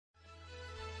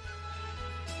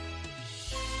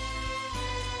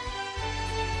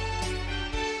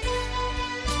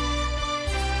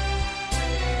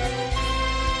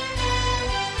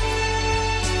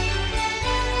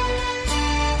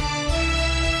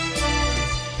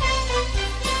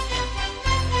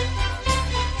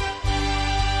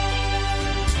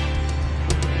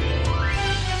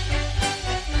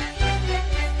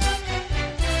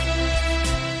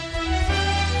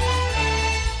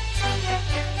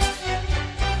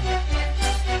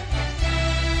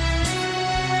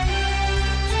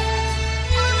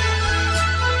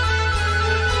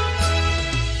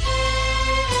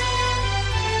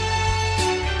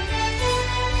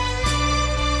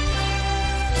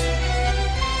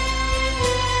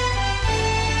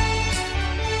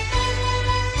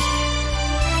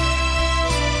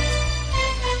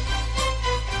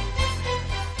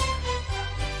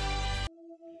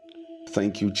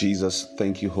Thank you, Jesus.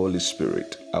 Thank you, Holy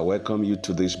Spirit. I welcome you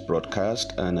to this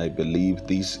broadcast, and I believe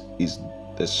this is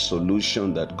the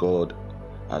solution that God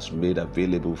has made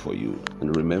available for you.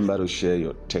 And remember to share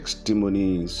your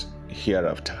testimonies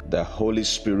hereafter. The Holy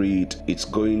Spirit is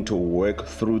going to work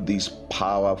through these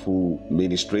powerful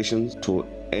ministrations to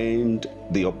end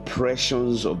the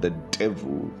oppressions of the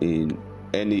devil in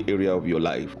any area of your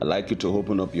life. I'd like you to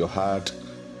open up your heart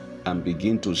and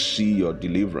begin to see your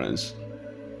deliverance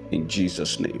in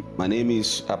Jesus' name. My name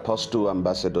is Apostle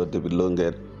Ambassador David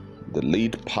Longe, the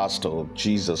lead pastor of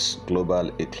Jesus Global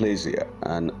Ekklesia,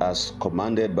 and as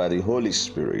commanded by the Holy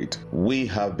Spirit, we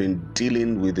have been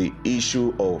dealing with the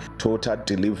issue of total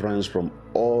deliverance from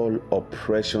all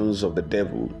oppressions of the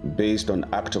devil based on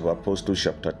Acts of Apostles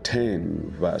chapter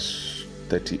 10 verse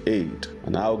 38,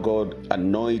 and how God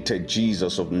anointed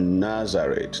Jesus of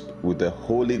Nazareth with the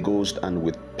Holy Ghost and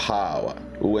with power,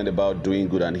 who went about doing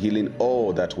good and healing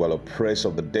all that were oppressed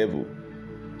of the devil.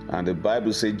 And the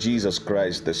Bible says Jesus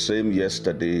Christ the same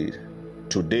yesterday,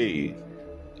 today,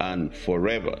 and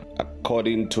forever,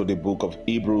 according to the book of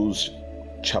Hebrews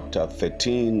chapter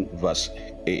 13 verse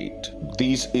 8.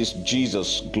 This is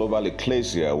Jesus Global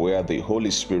Ekklesia, where the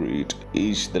Holy Spirit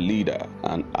is the leader,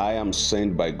 and I am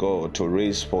sent by God to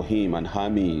raise for him an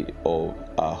army of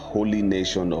a holy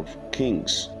nation of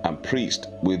kings and priests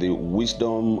with the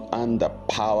wisdom and the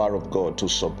power of God to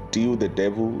subdue the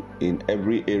devil in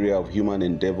every area of human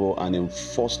endeavor and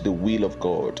enforce the will of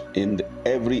God in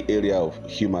every area of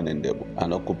human endeavor,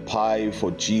 and occupy for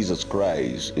Jesus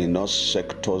Christ in all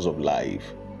sectors of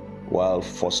life, while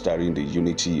fostering the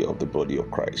unity of the body of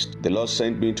Christ. The Lord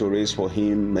sent me to raise for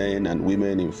him men and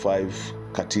women in 5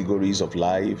 categories of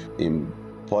life: in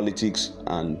politics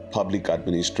and public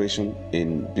administration,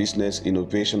 in business,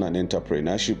 innovation and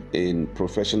entrepreneurship, in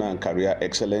professional and career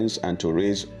excellence, and to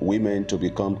raise women to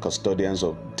become custodians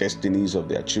of destinies of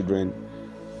their children.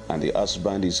 And the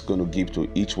husband is going to give to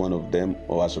each one of them,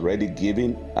 or has already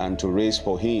given, and to raise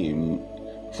for him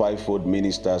 5-fold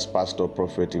ministers: pastor,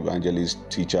 prophet, evangelist,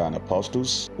 teacher, and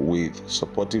apostles, with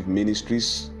supportive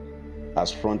ministries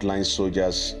as frontline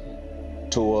soldiers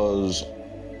towards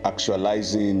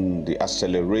actualizing the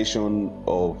acceleration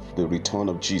of the return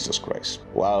of Jesus Christ,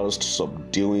 whilst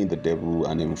subduing the devil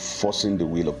and enforcing the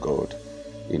will of God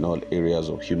in all areas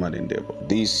of human endeavor.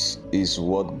 This is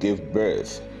what gave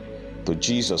birth to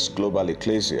Jesus Global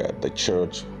Ekklesia, the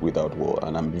church without war.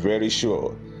 And I'm very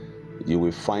sure you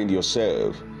will find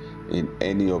yourself in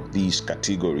any of these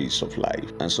categories of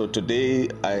life. And so today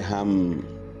I am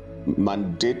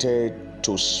mandated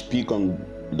to speak on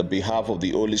the behalf of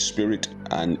the Holy Spirit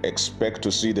and expect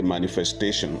to see the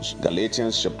manifestations.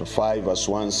 Galatians chapter 5 verse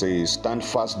 1 says, "Stand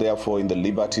fast therefore in the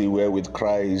liberty wherewith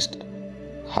Christ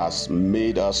has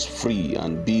made us free,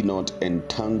 and be not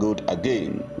entangled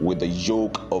again with the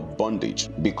yoke of bondage.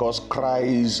 Because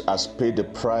Christ has paid the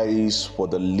price for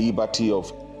the liberty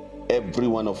of every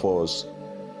one of us.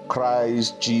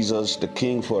 Christ Jesus, the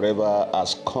King forever,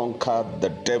 has conquered the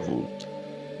devil.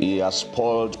 He has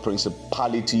spoiled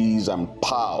principalities and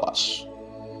powers,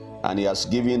 and he has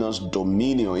given us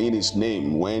dominion in his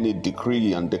name, when he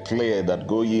decree and declare that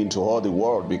go ye into all the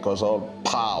world, because all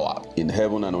power in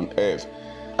heaven and on earth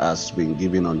has been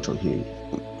given unto him.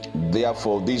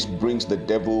 Therefore, this brings the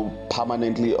devil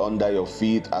permanently under your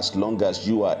feet as long as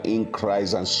you are in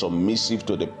Christ and submissive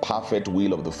to the perfect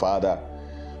will of the Father.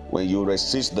 When you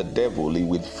resist the devil, he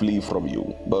will flee from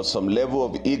you. But some level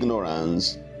of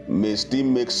ignorance may still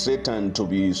make Satan to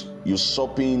be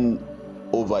usurping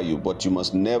over you. But you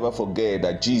must never forget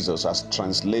that Jesus has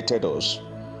translated us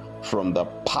from the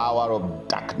power of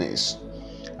darkness.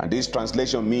 And this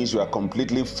translation means you are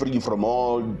completely free from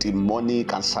all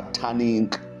demonic and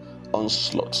satanic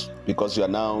onslaughts, because you are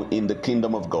now in the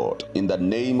kingdom of God. In the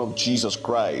name of Jesus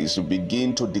Christ, you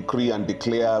begin to decree and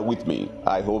declare with me: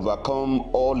 I overcome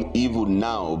all evil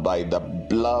now by the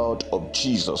blood of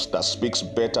Jesus that speaks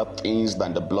better things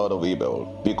than the blood of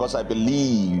Abel. Because I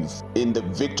believe in the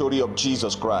victory of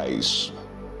Jesus Christ,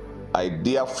 I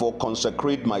therefore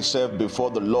consecrate myself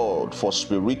before the Lord for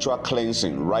spiritual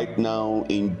cleansing right now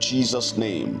in Jesus'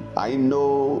 name. I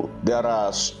know there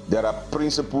are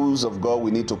principles of God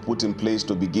we need to put in place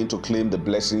to begin to claim the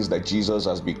blessings that Jesus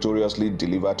has victoriously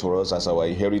delivered to us as our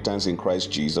inheritance in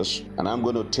Christ Jesus. And I'm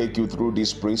going to take you through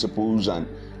these principles, and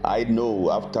I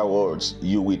know afterwards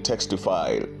you will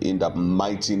testify in the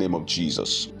mighty name of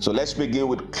Jesus. So let's begin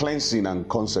with cleansing and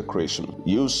consecration.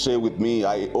 You say with me: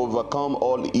 I overcome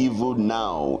all evil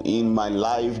now in my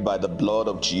life by the blood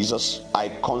of Jesus. I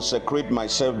consecrate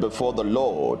myself before the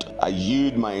Lord. I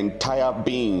yield my entire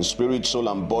being, spirit, soul,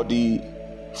 and body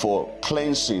for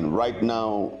cleansing right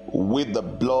now with the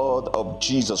blood of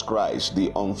Jesus Christ,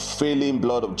 the unfailing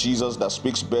blood of Jesus that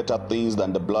speaks better things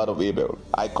than the blood of Abel.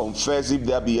 I confess, if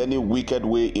there be any wicked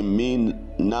way in me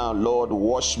now, Lord,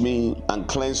 wash me and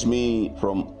cleanse me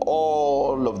from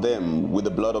all of them with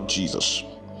the blood of Jesus.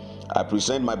 I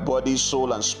present my body,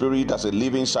 soul, and spirit as a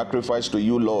living sacrifice to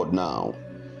you, Lord, now.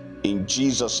 In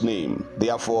Jesus' name.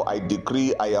 Therefore, I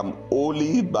decree I am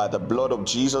holy by the blood of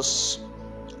Jesus.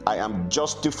 I am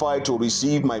justified to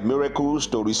receive my miracles,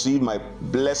 to receive my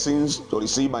blessings, to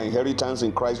receive my inheritance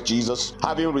in Christ Jesus,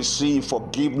 having received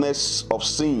forgiveness of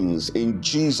sins in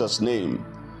Jesus' name.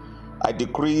 I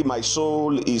decree my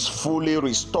soul is fully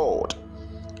restored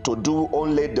to do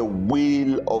only the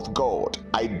will of God.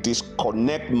 I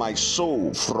disconnect my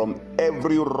soul from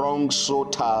every wrong soul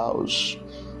ties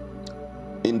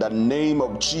in the name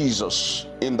of Jesus,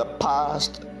 in the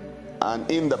past and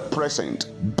in the present,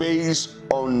 based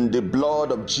on the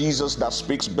blood of Jesus that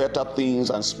speaks better things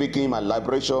and speaking my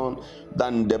liberation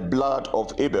than the blood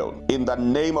of Abel. In the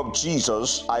name of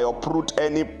Jesus, I uproot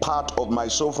any part of my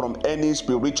soul from any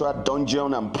spiritual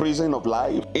dungeon and prison of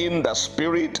life in the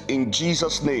spirit, in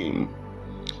Jesus' name.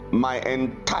 My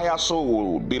entire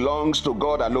soul belongs to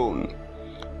God alone.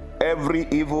 Every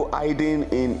evil hiding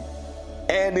in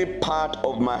any part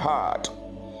of my heart,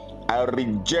 I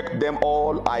reject them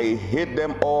all, I hate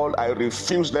them all, I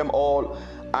refuse them all,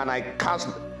 and I cast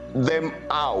them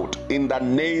out in the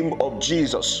name of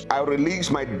Jesus. I release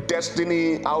my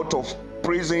destiny out of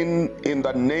prison in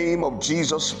the name of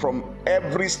Jesus from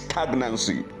every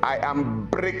stagnancy. I am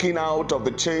breaking out of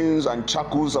the chains and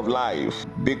shackles of life.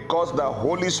 Because the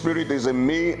Holy Spirit is in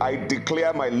me, I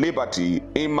declare my liberty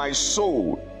in my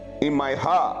soul, in my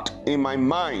heart, in my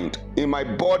mind, in my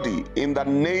body, in the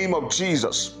name of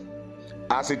Jesus.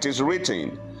 As it is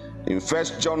written in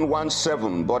 1 John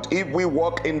 1:7, but if we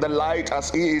walk in the light as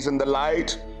he is in the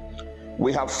light,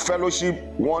 we have fellowship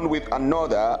one with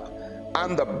another,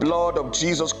 and the blood of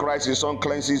Jesus Christ his Son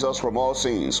cleanses us from all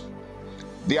sins.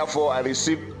 Therefore I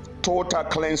receive total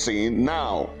cleansing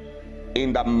now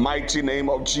in the mighty name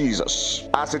of Jesus.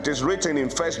 As it is written in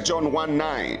 1 John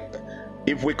 1:9,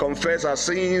 if we confess our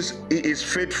sins, he is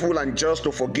faithful and just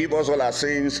to forgive us all our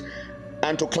sins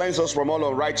and to cleanse us from all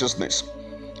unrighteousness.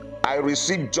 I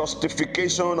receive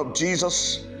justification of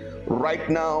Jesus right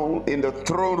now in the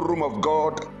throne room of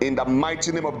God in the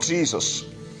mighty name of Jesus.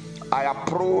 I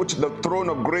approach the throne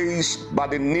of grace by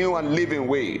the new and living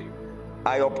way.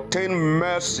 I obtain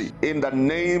mercy in the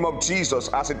name of Jesus,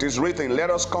 as it is written, let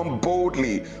us come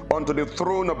boldly unto the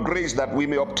throne of grace that we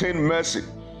may obtain mercy.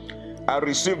 I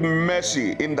receive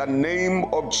mercy in the name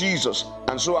of Jesus,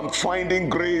 and so I'm finding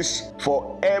grace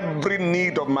for every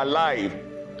need of my life,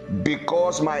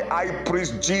 because my high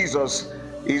priest Jesus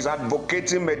is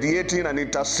advocating, mediating, and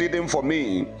interceding for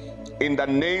me. In the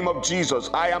name of Jesus,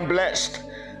 I am blessed.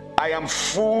 I am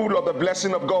full of the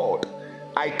blessing of God.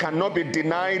 I cannot be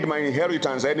denied my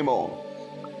inheritance anymore.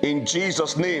 In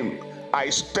Jesus' name, I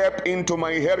step into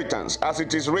my inheritance, as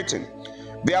it is written.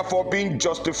 Therefore, being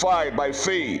justified by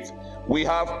faith, we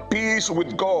have peace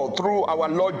with God through our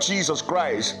Lord Jesus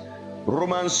Christ.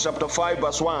 Romans chapter 5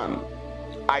 verse 1.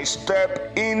 I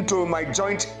step into my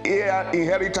joint heir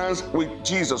inheritance with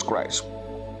Jesus Christ.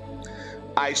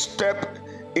 I step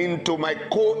into my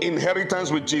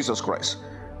co-inheritance with Jesus Christ.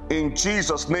 In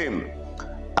Jesus' name,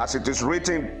 as it is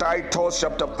written in Titus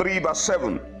chapter 3 verse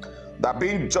 7, that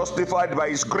being justified by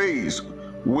his grace,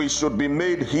 we should be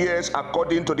made heirs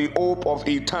according to the hope of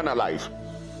eternal life.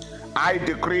 I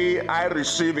decree I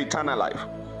receive eternal life.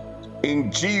 In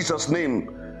Jesus'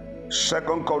 name.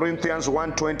 2 Corinthians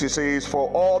 1:20 says, for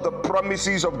all the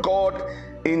promises of God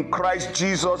in Christ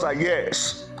Jesus are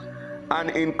yes, and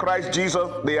in Christ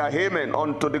Jesus they are amen,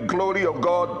 unto the glory of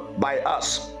God by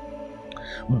us.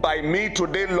 By me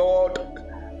today, Lord,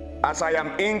 as I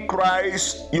am in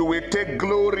Christ, you will take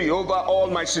glory over all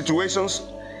my situations,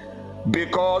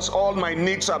 because all my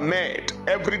needs are met.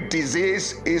 Every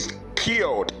disease is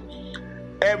cured.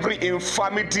 Every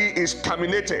infirmity is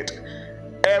terminated.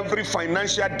 Every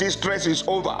financial distress is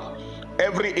over.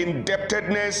 Every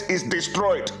indebtedness is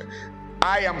destroyed.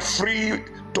 I am free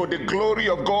to the glory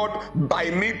of God by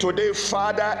me today.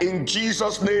 Father, in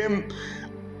Jesus' name,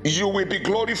 you will be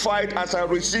glorified as I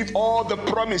receive all the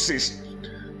promises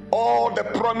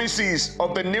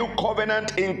of the new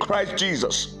covenant in Christ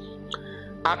Jesus.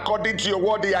 According to your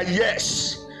word, they are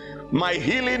yes. My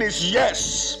healing is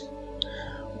yes.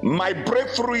 My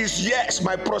breakthrough is yes.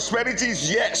 My prosperity is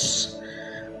yes.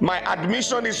 My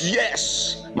admission is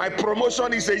yes. My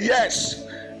promotion is a yes.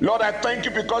 Lord, I thank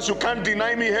you because you can't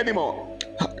deny me anymore.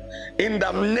 In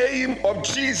the name of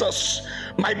Jesus,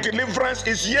 My deliverance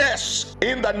is yes,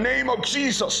 in the name of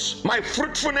Jesus. My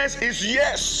fruitfulness is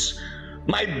yes.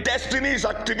 My destiny is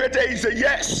activated is a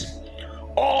yes.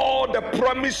 All the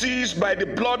promises by the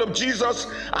blood of Jesus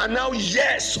are now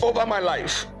yes over my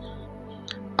life.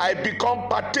 I become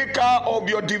partaker of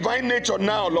your divine nature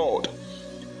now, Lord.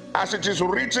 As it is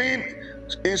written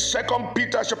in 2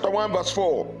 Peter chapter 1 verse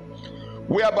 4,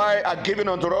 whereby are given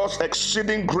unto us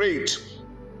exceeding great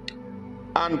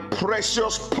and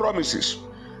precious promises,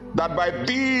 that by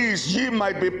these ye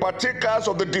might be partakers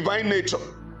of the divine nature,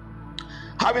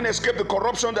 having escaped the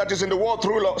corruption that is in the world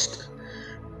through lust.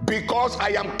 Because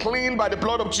I am clean by the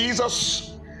blood of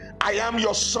Jesus, I am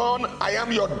your son, I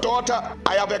am your daughter,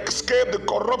 I have escaped the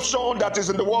corruption that is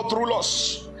in the world through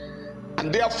lust.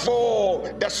 And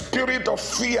therefore, the spirit of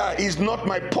fear is not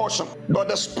my portion, but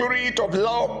the spirit of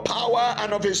love, power,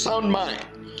 and of a sound mind.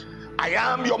 I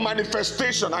am your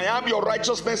manifestation. I am your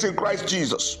righteousness in Christ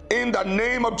Jesus. In the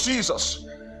name of Jesus,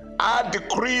 I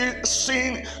decree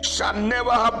sin shall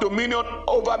never have dominion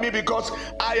over me, because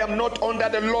I am not under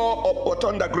the law but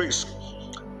under grace.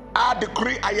 I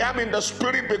decree I am in the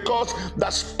spirit, because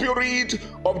the spirit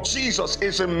of Jesus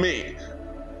is in me.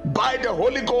 By the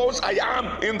Holy Ghost, I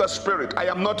am in the spirit. I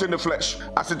am not in the flesh.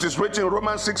 As it is written in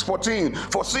Romans 6:14,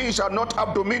 for sin shall not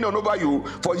have dominion over you,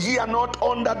 for ye are not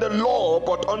under the law,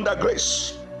 but under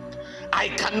grace. I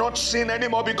cannot sin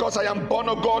anymore, because I am born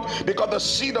of God, because the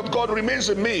seed of God remains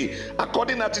in me,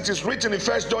 according as it is written in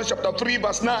 1 John chapter 3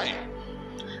 verse 9.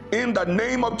 In the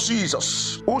name of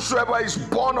Jesus, whosoever is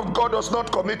born of God does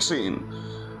not commit sin,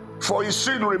 for his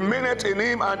seed remaineth in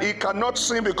him, and he cannot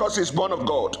sin because he is born of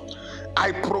God.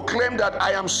 I proclaim that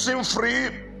I am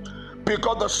sin-free,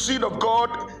 because the seed of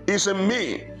God is in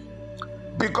me.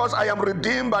 Because I am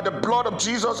redeemed by the blood of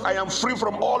Jesus, I am free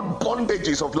from all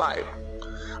bondages of life,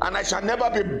 and I shall never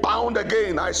be bound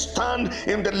again. I stand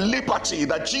in the liberty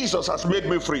that Jesus has made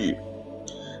me free.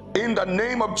 In the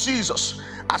name of Jesus,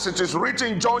 as it is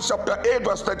written in John chapter 8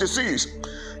 verse 36,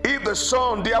 if the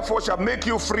Son therefore shall make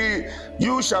you free,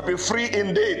 you shall be free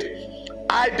indeed.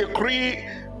 I decree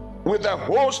with the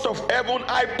host of heaven,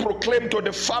 I proclaim to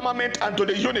the firmament and to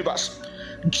the universe,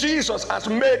 Jesus has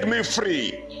made me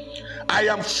free. I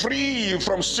am free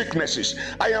from sicknesses.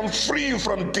 I am free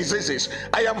from diseases.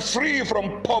 I am free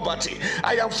from poverty.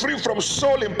 I am free from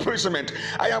soul imprisonment.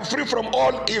 I am free from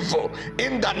all evil.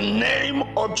 In the name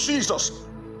of Jesus,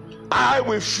 I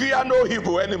will fear no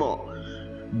evil anymore,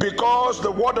 because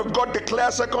the word of God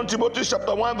declares, 2 Timothy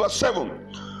chapter 1 verse 7,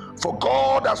 for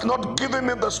God has not given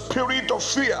me the spirit of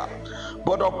fear,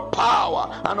 but of power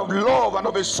and of love and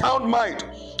of a sound mind.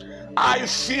 I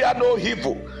fear no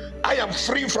evil. I am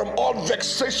free from all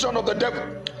vexation of the devil,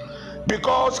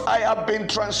 because I have been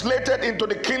translated into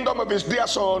the kingdom of his dear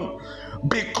Son,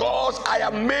 because I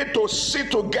am made to sit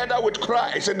together with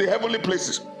Christ in the heavenly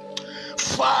places,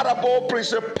 far above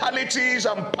principalities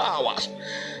and powers.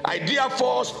 I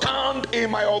therefore stand in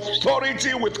my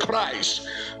authority with Christ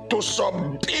to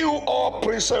subdue all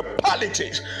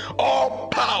principalities, all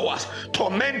powers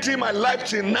tormenting my life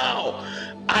till now.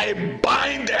 I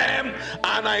bind them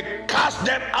and I cast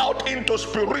them out into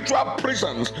spiritual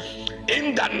prisons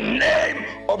in the name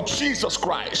of Jesus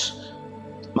Christ.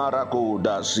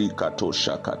 Marakoda zikato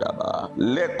shakadaba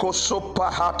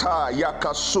lekosopahata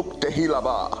yakasuk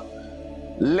tehilaba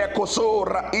lekoso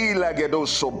raila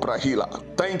gedoso brahila.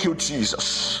 Thank you,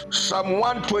 Jesus. Psalm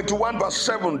 121 verse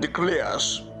 7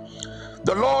 declares,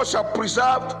 the Lord shall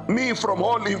preserve me from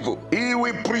all evil. He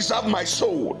will preserve my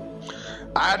soul.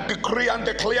 I decree and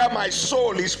declare my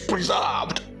soul is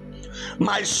preserved.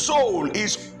 My soul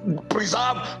is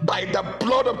preserved by the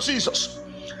blood of Jesus.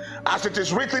 As it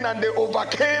is written, and they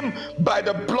overcame by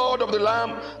the blood of the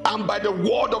Lamb and by the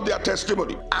word of their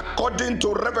testimony. According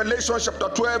to Revelation chapter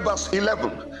 12 verse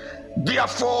 11.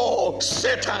 Therefore,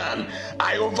 Satan,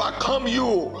 I overcome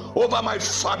you over my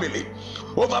family,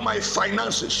 over my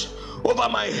finances, over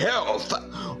my health,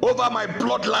 over my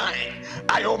bloodline.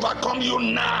 I overcome you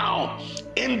now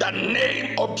in the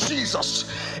name of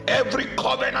Jesus. Every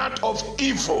covenant of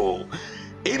evil,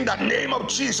 in the name of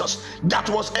Jesus, that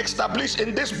was established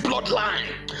in this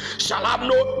bloodline shall have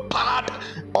no part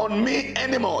on me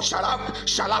anymore, shall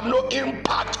have no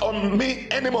impact on me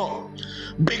anymore,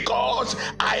 because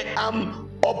I am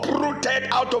uprooted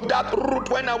out of that root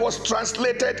when I was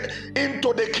translated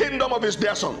into the kingdom of his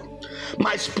dear Son.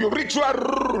 My spiritual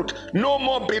root no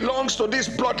more belongs to this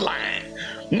bloodline.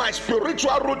 My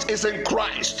spiritual root is in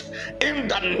Christ, in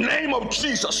the name of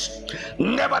Jesus.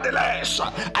 Nevertheless,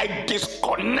 I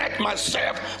disconnect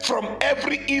myself from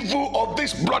every evil of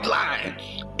this bloodline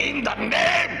in the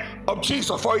name of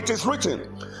Jesus. For it is written,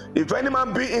 if any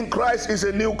man be in Christ, is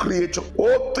a new creature.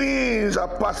 All things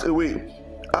are passed away,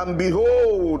 and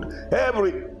behold,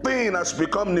 everything has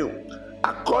become new.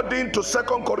 According to 2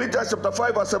 Corinthians chapter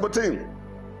 5 verse 17,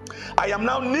 I am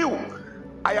now new.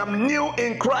 I am new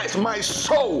in Christ. My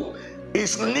soul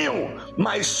is new.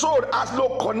 My soul has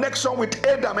no connection with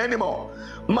Adam anymore.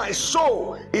 My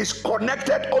soul is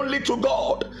connected only to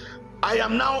God. I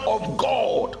am now of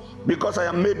God because I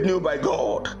am made new by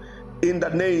God in the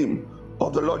name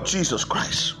of the Lord Jesus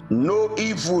Christ. No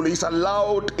evil is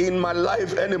allowed in my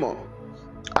life anymore.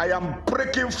 I am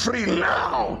breaking free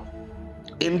now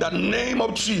in the name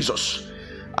of Jesus.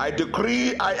 I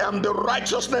decree I am the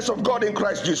righteousness of God in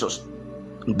Christ Jesus.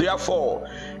 Therefore,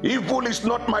 evil is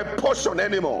not my portion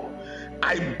anymore.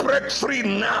 I break free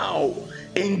now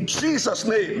in Jesus'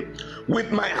 name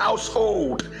with my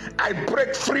household. I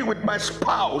break free with my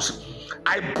spouse.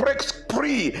 I break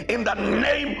free in the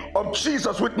name of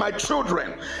Jesus with my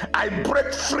children. I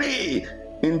break free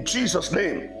in Jesus'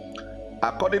 name.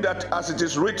 According that as it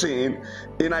is written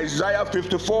in Isaiah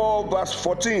 54 verse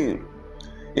 14,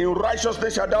 in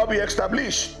righteousness shalt thou be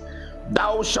established.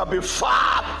 Thou shalt be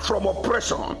far from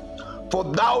oppression, for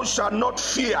thou shalt not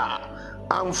fear,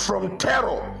 and from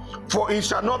terror, for it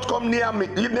shall not come near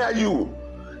you.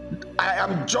 I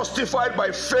am justified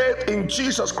by faith in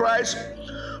Jesus Christ,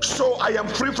 so I am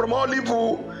free from all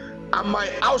evil and my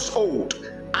household,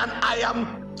 and I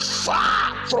am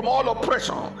far from all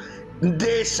oppression.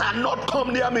 They shall not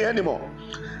come near me anymore.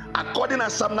 According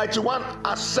as Psalm 91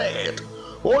 has said,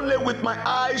 only with my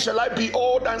eyes shall I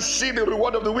behold and see the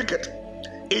reward of the wicked.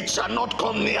 It shall not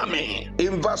come near me.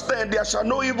 In verse 10, there shall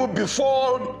no evil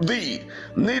befall thee,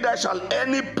 neither shall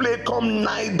any plague come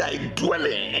nigh thy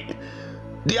dwelling.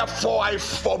 Therefore I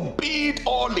forbid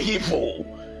all evil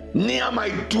near my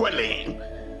dwelling.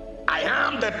 I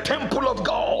am the temple of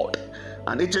God,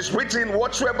 and it is written,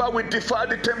 whatsoever will defile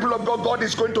the temple of God, God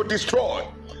is going to destroy.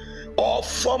 All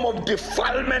form of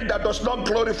defilement that does not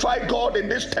glorify God in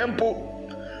this temple,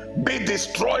 be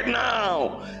destroyed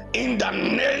now in the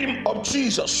name of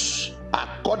Jesus.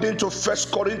 According to 1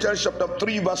 Corinthians chapter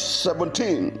 3 verse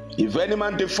 17, if any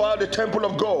man defile the temple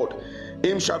of God,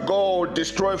 him shall God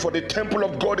destroy, for the temple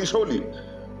of God is holy,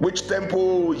 which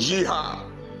temple ye have.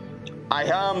 I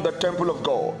am the temple of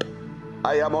God.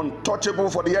 I am untouchable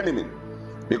for the enemy,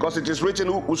 because it is written,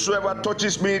 whosoever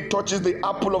touches me touches the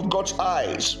apple of God's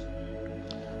eyes.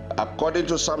 According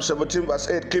to Psalm 17 verse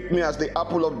 8, keep me as the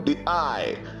apple of the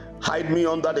eye, hide me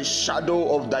under the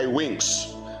shadow of thy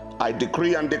wings. I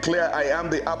decree and declare I am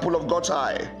the apple of God's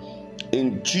eye.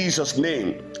 In Jesus'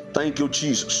 name, thank you,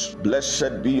 Jesus.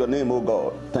 Blessed be your name, O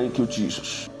God. Thank you,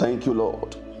 Jesus. Thank you,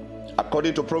 Lord.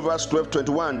 According to Proverbs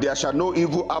 12:21, there shall no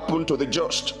evil happen to the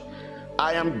just.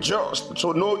 I am just,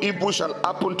 so no evil shall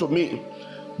happen to me,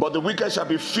 but the wicked shall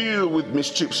be filled with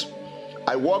mischiefs.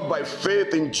 I walk by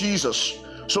faith in Jesus,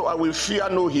 so I will fear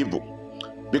no evil,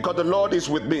 because the Lord is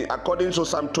with me. According to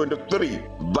Psalm 23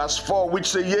 verse 4, which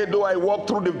say, yea, though I walk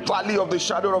through the valley of the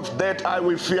shadow of death, I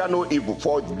will fear no evil,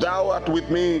 for thou art with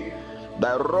me.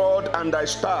 Thy rod and thy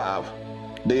staff,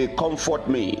 they comfort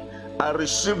me. I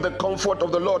receive the comfort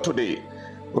of the Lord today.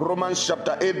 Romans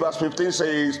chapter 8 verse 15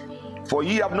 says, for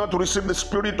ye have not received the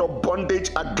spirit of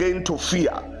bondage again to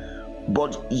fear,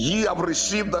 but ye have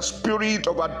received the spirit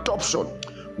of adoption,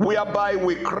 whereby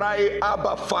we cry,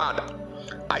 Abba, Father.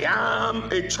 I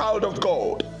am a child of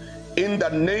God. In the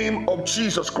name of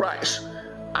Jesus Christ,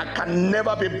 I can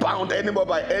never be bound anymore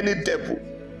by any devil.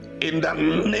 In the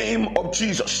name of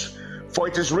Jesus. For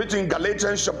it is written in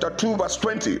Galatians chapter 2 verse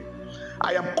 20,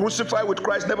 I am crucified with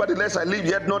Christ, nevertheless I live,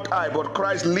 yet not I, but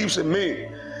Christ lives in me.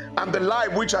 And the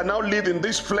life which I now live in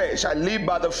this flesh, I live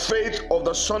by the faith of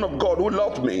the Son of God, who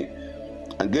loved me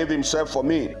and gave himself for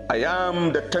me. I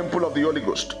am the temple of the Holy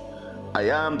Ghost. I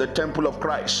am the temple of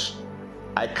Christ.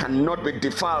 I cannot be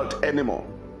defiled anymore.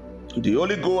 The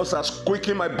Holy Ghost has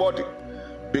quickened my body,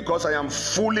 because I am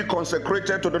fully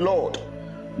consecrated to the Lord.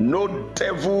 No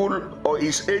devil or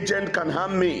his agent can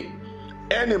harm me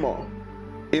anymore.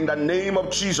 In the name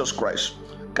of Jesus Christ.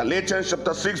 Galatians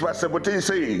chapter 6 verse 17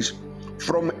 says,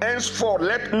 from henceforth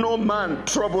let no man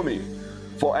trouble me,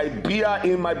 for I bear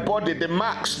in my body the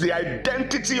marks, the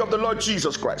identity of the Lord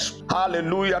Jesus Christ.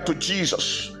 Hallelujah to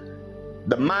Jesus.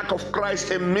 The mark of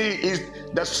Christ in me is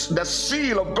the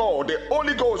seal of God. The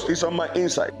Holy Ghost is on my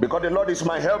inside, because the Lord is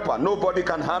my helper. Nobody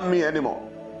can harm me anymore.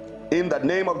 In the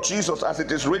name of Jesus, as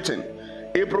it is written,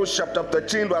 Hebrews chapter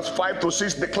 13 verse 5 to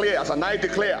 6 declares, and I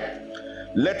declare,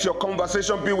 let your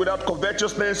conversation be without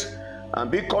covetousness, and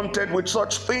be content with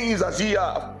such things as ye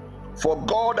have. For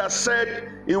God has said,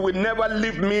 he will never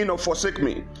leave me nor forsake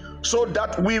me. so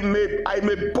that I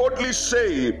may boldly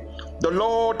say, the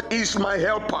Lord is my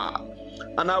helper,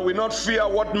 and I will not fear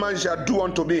what man shall do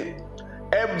unto me.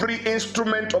 Every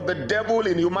instrument of the devil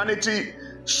in humanity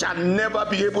shall never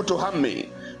be able to harm me,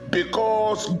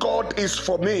 because God is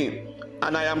for me,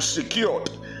 and I am secured.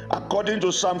 According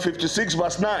to Psalm 56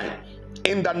 verse 9,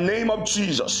 in the name of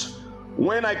Jesus,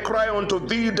 when I cry unto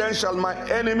thee, then shall my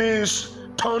enemies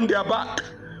turn their back.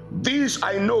 This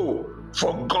I know,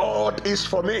 for God is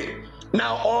for me.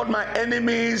 Now all my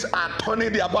enemies are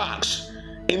turning their backs.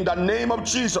 In the name of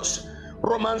Jesus.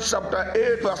 Romans chapter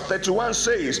 8 verse 31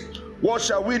 says, what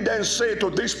shall we then say to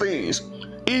these things?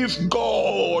 If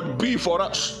God be for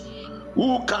us,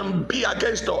 who can be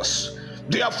against us?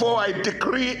 Therefore I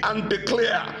decree and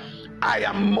declare, I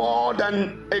am more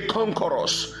than a conqueror.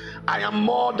 I am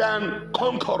more than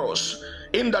conquerors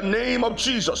in the name of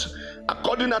Jesus.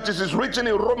 According as it is written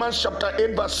in Romans chapter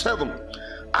 8 verse 7,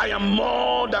 I am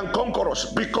more than conquerors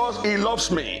because he loves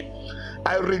me.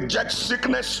 I reject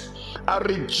sickness. I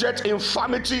reject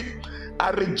infirmity.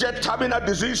 I reject terminal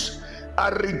disease. I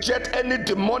reject any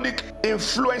demonic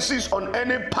influences on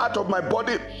any part of my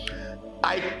body.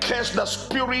 I curse the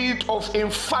spirit of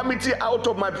infirmity out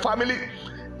of my family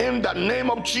in the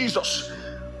name of Jesus.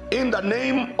 In the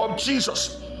name of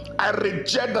Jesus, I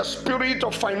reject the spirit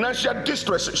of financial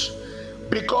distresses,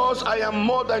 because I am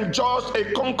more than just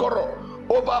a conqueror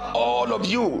over all of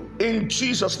you. In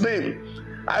Jesus'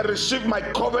 name, I receive my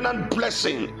covenant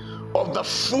blessing of the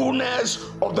fullness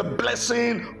of the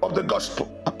blessing of the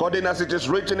gospel, according as it is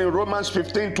written in Romans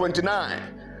 15:29.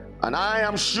 And I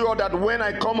am sure that when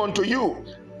I come unto you,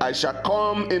 I shall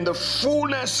come in the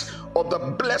fullness of the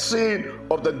blessing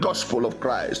of the gospel of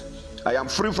Christ. I am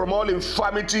free from all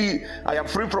infirmity. I am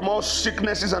free from all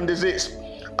sicknesses and disease.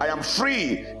 I am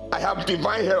free. I have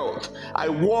divine health. I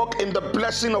walk in the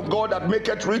blessing of God that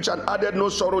maketh rich and addeth no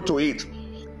sorrow to it.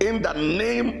 In the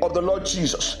name of the Lord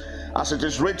Jesus, as it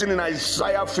is written in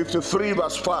Isaiah 53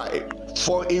 verse 5,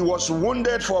 for he was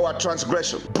wounded for our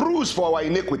transgression, bruised for our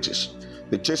iniquities.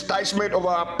 The chastisement of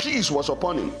our peace was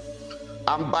upon him,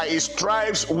 and by his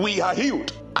stripes we are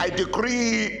healed. I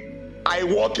decree I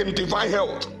walk in divine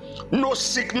health. No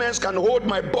sickness can hold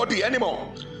my body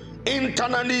anymore,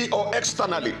 internally or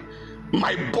externally.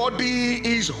 My body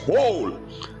is whole,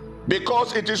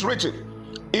 because it is written,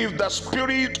 if the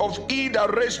spirit of he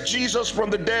that raised Jesus from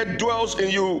the dead dwells in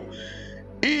you,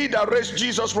 he that raised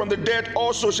Jesus from the dead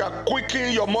also shall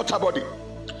quicken your mortal body.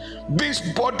 This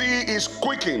body is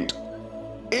quickened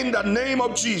in the name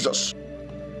of Jesus,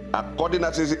 according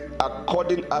as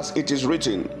it is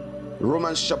written,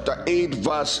 Romans chapter 8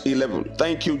 verse 11.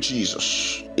 Thank you,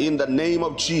 Jesus. In the name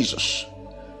of Jesus.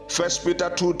 1 Peter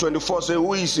 2:24 says,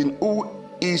 who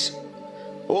is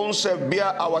own self bear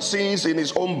our sins in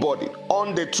his own body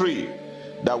on the tree,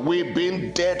 that we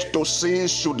being dead to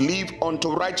sins should live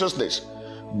unto righteousness,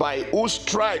 by whose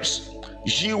stripes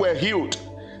ye were healed.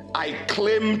 I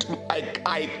claim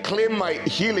my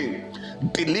healing,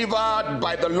 delivered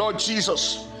by the Lord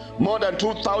Jesus more than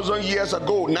 2,000 years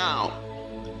ago now.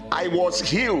 I was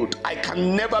healed. I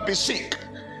can never be sick.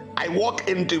 I walk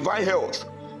in divine health.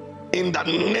 In the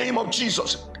name of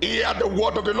Jesus, hear the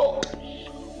word of the Lord.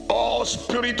 All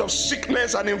spirit of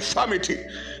sickness and infirmity,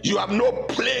 you have no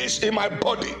place in my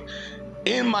body,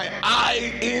 in my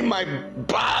eye, in my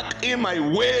back, in my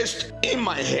waist, in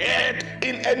my head,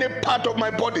 in any part of my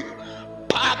body.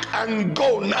 Pack and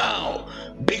go now,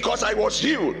 because I was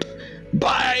healed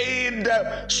by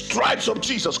the stripes of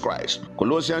Jesus Christ.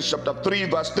 Colossians chapter 3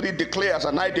 verse 3 declares,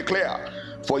 and I declare,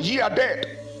 for ye are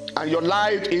dead, and your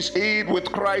life is hid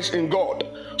with Christ in God.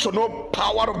 So no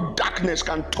power of darkness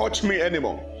can touch me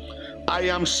anymore. I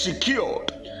am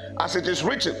secured, as it is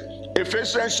written,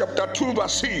 Ephesians chapter 2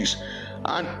 verse 6,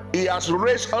 and he has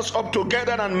raised us up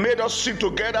together and made us sit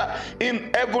together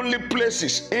in heavenly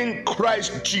places in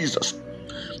Christ Jesus.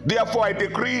 Therefore I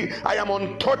decree I am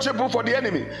untouchable for the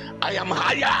enemy. I am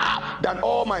higher than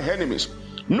all my enemies.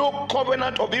 No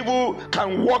covenant of evil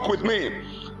can walk with me,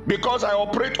 because I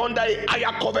operate under a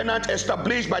higher covenant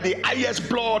established by the highest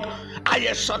blood,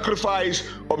 highest sacrifice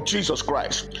of Jesus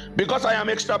Christ. Because I am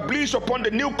established upon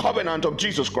the new covenant of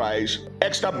Jesus Christ,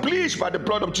 established by the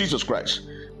blood of Jesus Christ,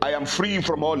 I am free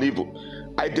from all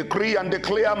evil. I decree and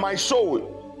declare my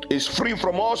soul is free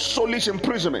from all soulish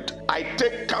imprisonment. I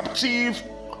take captive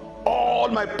all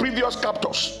my previous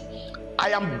captors. I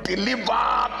am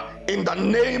delivered in the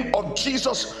name of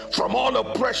Jesus from all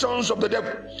oppressions of the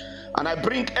devil. And I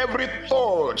bring every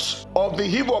thought of the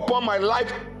evil upon my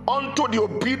life unto the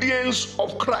obedience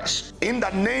of Christ. In the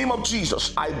name of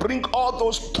Jesus, I bring all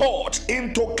those thoughts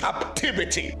into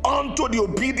captivity unto the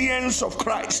obedience of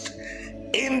Christ.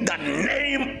 in the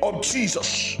name of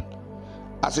Jesus.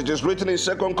 As it is written in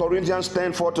 2 Corinthians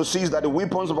 10:4-6, that the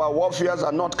weapons of our warfare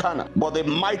are not carnal, but the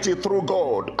mighty through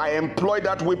God. I employ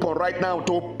that weapon right now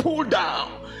to pull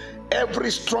down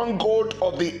every stronghold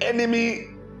of the enemy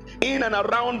in and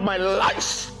around my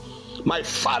life, my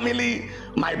family,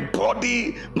 my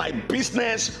body, my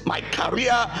business, my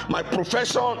career, my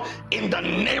profession, in the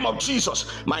name of Jesus.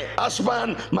 My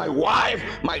husband, my wife,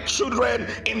 my children,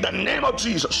 in the name of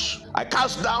Jesus. I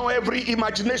cast down every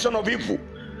imagination of evil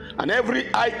and every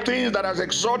high thing that has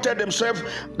exalted themselves,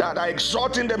 that are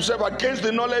exalting themselves against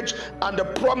the knowledge and the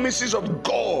promises of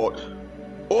God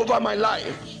over my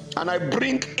life. And I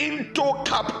bring into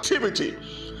captivity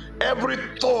every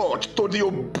thought to the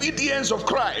obedience of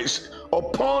Christ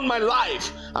upon my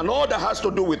life and all that has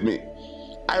to do with me.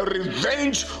 I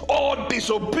revenge all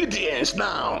disobedience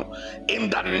now in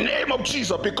the name of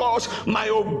Jesus, because my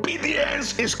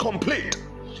obedience is complete.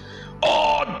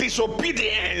 All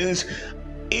disobedience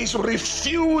is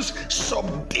refused,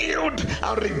 subdued,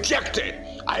 and rejected.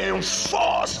 I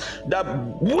enforce the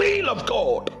will of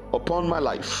God upon my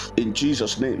life in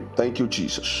Jesus' name. Thank you,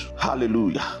 Jesus.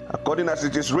 Hallelujah. According as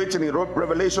it is written in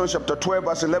Revelation chapter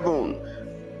 12:11,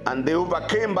 and they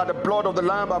overcame by the blood of the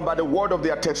Lamb and by the word of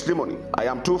their testimony. I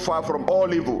am too far from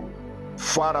all evil,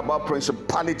 far above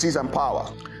principalities and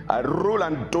power. I rule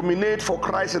and dominate for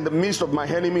Christ in the midst of my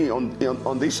enemy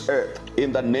on this earth,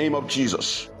 in the name of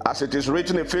Jesus. As it is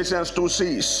written in Ephesians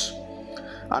 2:6,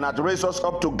 and hath raised us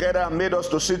up together and made us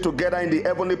to sit together in the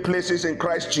heavenly places in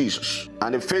Christ Jesus.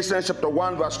 And Ephesians chapter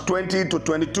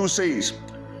 1:20-22 says,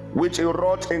 which he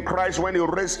wrought in Christ when he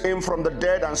raised him from the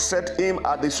dead and set him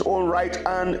at his own right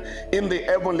hand in the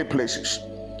heavenly places,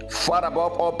 far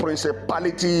above all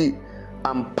principality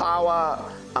and power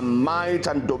and might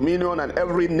and dominion and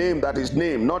every name that is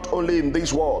named, not only in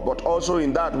this world but also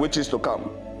in that which is to come,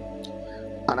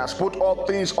 and has put all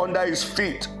things under his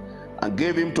feet and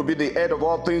gave him to be the head of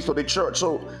all things to the church.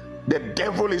 So the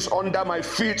devil is under my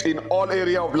feet in all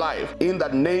area of life, in the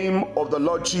name of the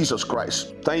Lord Jesus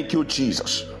Christ. Thank you,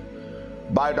 Jesus.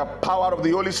 By the power of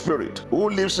the Holy Spirit who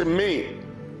lives in me,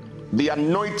 the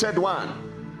anointed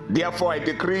one, therefore I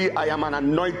decree I am an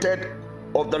anointed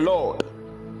of the Lord.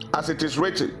 As it is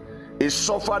written, he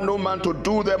suffered no man to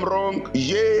do them wrong,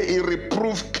 yea, he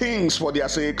reproved kings for their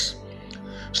sakes,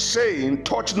 saying,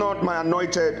 touch not my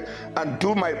anointed and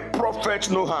do my prophets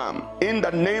no harm. In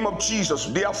the name of Jesus,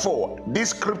 therefore, this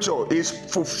scripture is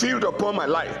fulfilled upon my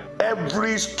life.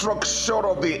 Every structure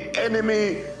of the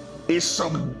enemy is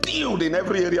subdued in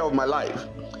every area of my life,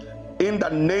 in the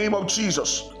name of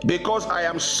Jesus. Because I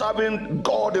am serving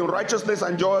God in righteousness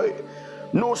and joy,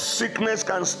 no sickness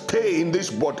can stay in this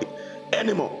body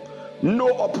anymore.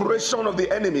 No operation of the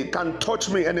enemy can touch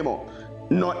me anymore,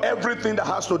 nor everything that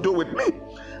has to do with me.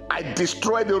 I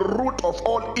destroy the root of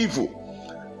all evil.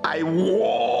 I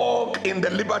walk in the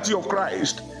liberty of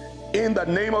Christ in the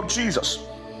name of Jesus.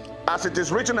 As it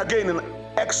is written again in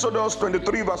Exodus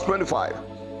 23:25,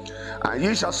 and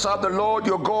ye shall serve the Lord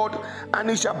your God, and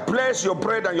he shall bless your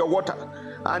bread and your water,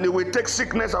 and he will take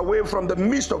sickness away from the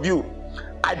midst of you.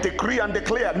 I decree and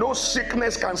declare no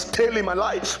sickness can stay in my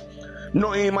life,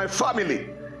 nor in my family,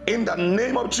 in the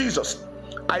name of Jesus.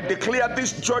 I declare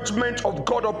this judgment of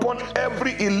God upon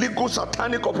every illegal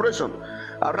satanic operation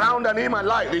around and in my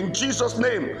life in Jesus'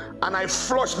 name, and I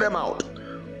flush them out.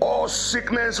 All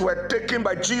sickness were taken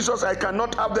by Jesus. I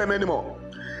cannot have them anymore.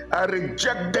 I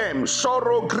reject them.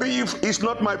 Sorrow, grief is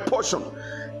not my portion.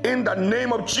 In the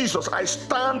name of Jesus, I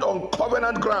stand on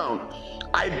covenant ground.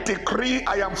 I decree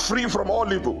I am free from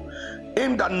all evil.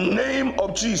 In the name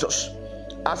of Jesus,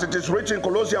 as it is written in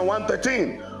Colossians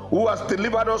 1:13, who has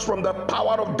delivered us from the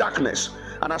power of darkness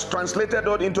and has translated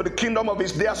us into the kingdom of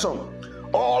his dear son.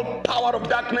 All power of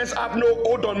darkness have no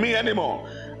hold on me anymore.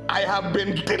 I have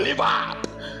been delivered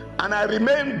and I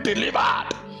remain delivered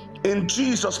in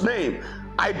Jesus' name.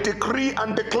 I decree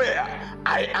and declare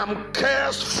I am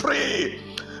curse free,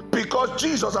 because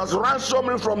Jesus has ransomed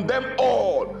me from them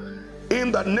all,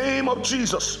 in the name of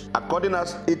Jesus. According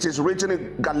as it is written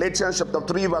in Galatians chapter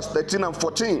 3:13 and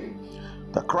 14,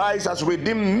 that Christ has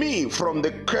redeemed me from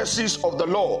the curses of the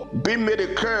law, being made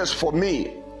a curse for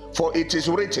me. For it is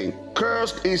written,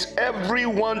 cursed is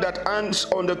everyone that hangs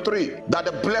on the tree, that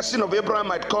the blessing of Abraham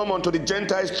might come unto the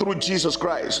Gentiles through Jesus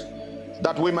Christ,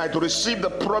 that we might receive the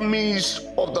promise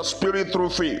of the Spirit through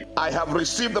faith. I have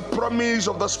received the promise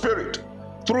of the Spirit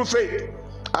through faith,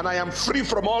 and I am free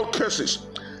from all curses.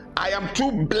 I am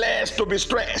too blessed to be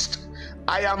stressed.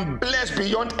 I am blessed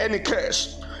beyond any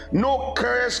curse. No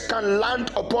curse can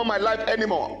land upon my life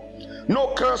anymore.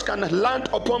 No curse can land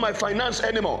upon my finance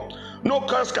anymore. No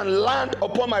curse can land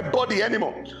upon my body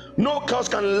anymore. No curse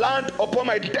can land upon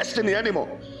my destiny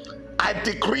anymore. I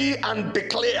decree and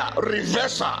declare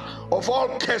reversal of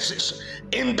all curses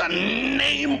in the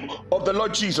name of the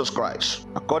Lord Jesus Christ.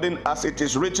 According as it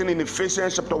is written in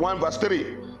Ephesians chapter 1 verse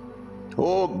 3.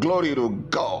 Oh, glory to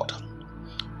God.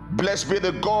 Blessed be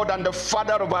the God and the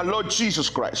Father of our Lord Jesus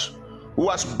Christ, who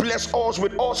has blessed us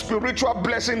with all spiritual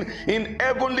blessing in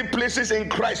heavenly places in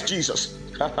Christ Jesus.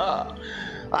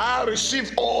 I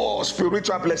receive all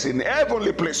spiritual blessing in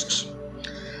heavenly places,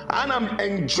 and I'm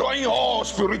enjoying all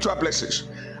spiritual blessings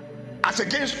as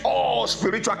against all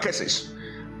spiritual curses.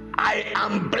 I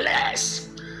am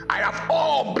blessed. I have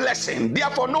all blessing.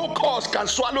 Therefore, no curse can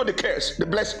swallow the curse, the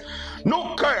blessing.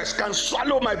 No curse can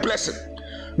swallow my blessing.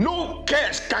 No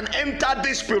curse can enter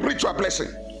this spiritual blessing.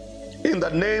 In the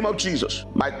name of Jesus,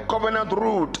 my covenant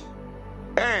root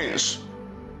ends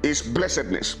is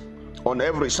blessedness on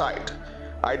every side.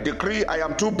 I decree I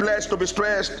am too blessed to be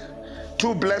stressed,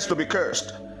 too blessed to be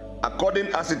cursed. According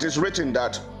as it is written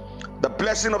that the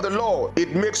blessing of the Lord,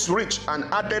 it makes rich and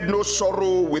added no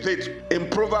sorrow with it. In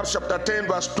Proverbs chapter 10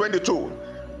 verse 22,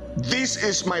 this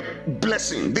is my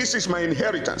blessing, this is my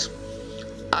inheritance.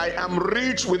 I am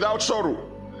rich without sorrow,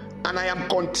 and I am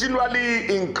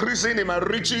continually increasing in my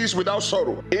riches without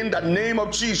sorrow. In the name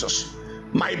of Jesus,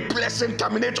 my blessing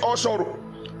terminates all sorrow.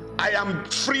 I am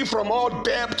free from all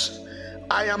debt.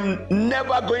 I am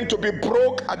never going to be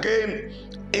broke again.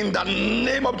 In the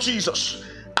name of Jesus,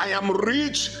 I am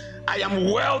rich, I am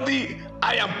wealthy,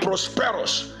 I am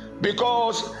prosperous,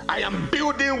 because I am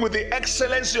building with the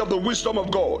excellency of the wisdom of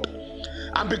God.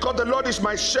 And because the Lord is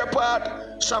my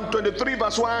shepherd, Psalm 23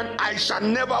 verse 1, I shall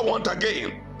never want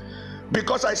again.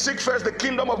 Because I seek first the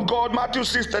kingdom of God, Matthew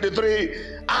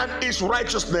 6:33, and his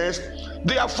righteousness,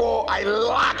 therefore I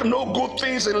lack no good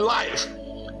things in life.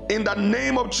 In the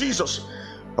name of Jesus.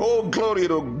 Oh, glory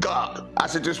to God.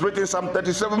 As it is written, Psalm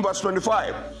 37 verse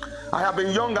 25, I have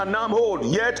been young and now I'm old,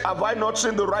 yet have I not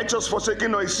seen the righteous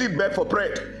forsaken nor his seed beg for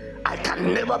bread. I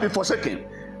can never be forsaken.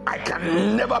 I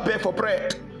can never beg for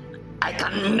bread. I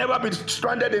can never be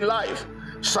stranded in life.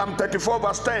 Psalm 34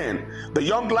 verse 10, the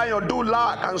young lion do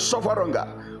lack and suffer hunger,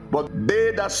 but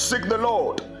they that seek the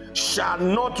Lord shall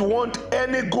not want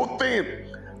any good thing.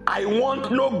 I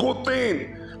want no good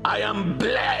thing. I am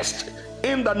blessed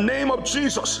in the name of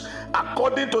Jesus.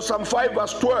 According to Psalm 5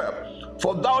 verse 12,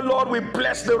 for thou, Lord, will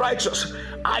bless the righteous.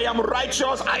 I am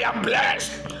righteous, I am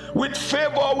blessed. With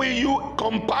favor will you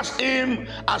compass him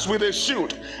as with a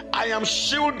shield. I am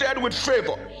shielded with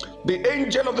favor. The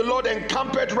angel of the Lord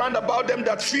encampeth round about them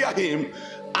that fear him,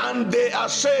 and they are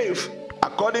safe.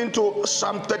 According to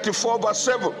Psalm 34 verse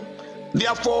 7,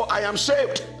 therefore I am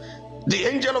saved. The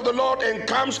angel of the Lord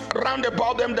encamps round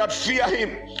about them that fear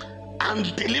him,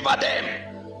 and deliver them.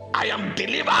 I am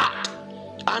delivered,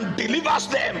 and delivers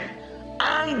them,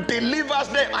 and delivers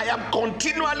them. I am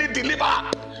continually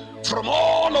delivered from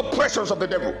all oppressions of the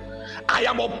devil. I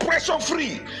am oppression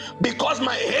free, because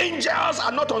my angels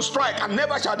are not on strike, and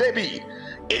never shall they be.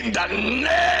 In the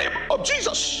name of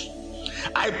Jesus,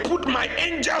 I put my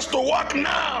angels to work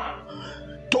now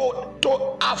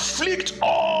to afflict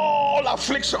all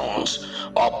afflictions,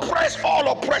 oppress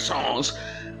all oppressions,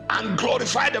 and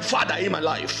glorify the Father in my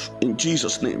life. In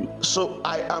Jesus' name. So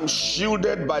I am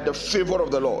shielded by the favor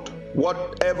of the Lord.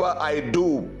 Whatever I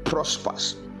do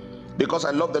prospers, because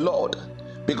I love the Lord.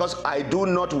 Because I do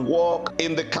not walk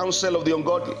in the counsel of the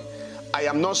ungodly. I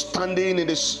am not standing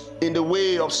in the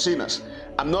way of sinners.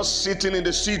 I'm not sitting in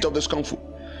the seat of the scornful.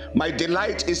 My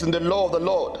delight is in the law of the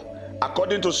Lord,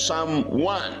 according to Psalm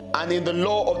 1. And in the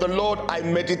law of the Lord I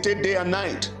meditate day and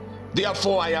night.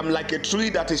 Therefore I am like a tree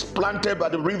that is planted by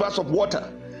the rivers of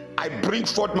water. I bring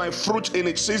forth my fruit in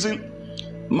its season.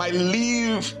 My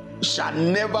leaf shall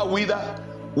never wither.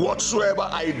 Whatsoever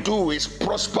I do is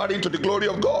prospering to the glory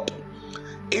of God.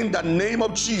 In the name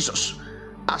of Jesus,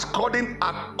 according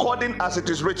as it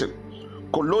is written,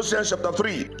 Colossians chapter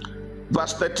 3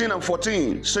 verse 13 and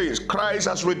 14 says, Christ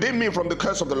has redeemed me from the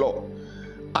curse of the law.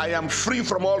 I am free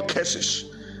from all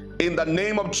curses. In the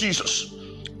name of Jesus.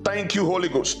 Thank you, Holy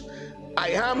Ghost. I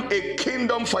am a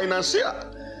kingdom financier.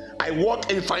 I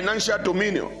walk in financial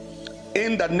dominion.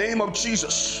 In the name of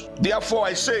Jesus. Therefore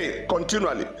I say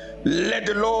continually, let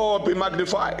the Lord be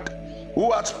magnified,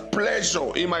 who has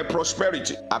pleasure in my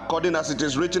prosperity, according as it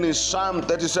is written in Psalm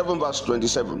 37 verse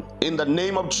 27. In the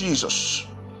name of Jesus,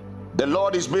 the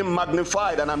Lord is being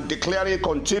magnified, and I'm declaring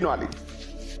continually,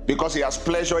 because he has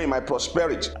pleasure in my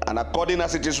prosperity. And according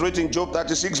as it is written in Job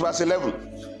 36 verse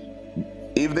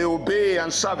 11, if they obey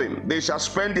and serve him, they shall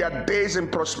spend their days in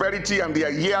prosperity and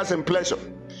their years in pleasure.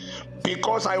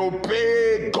 Because I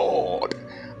obey God,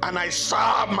 and I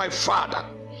serve my Father.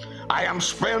 I am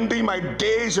spending my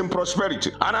days in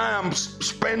prosperity, and I am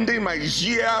spending my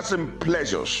years in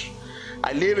pleasures.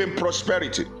 I live in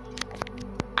prosperity.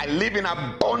 I live in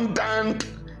abundant,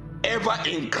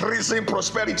 ever-increasing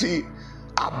prosperity,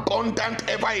 abundant,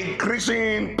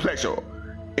 ever-increasing pleasure,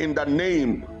 in the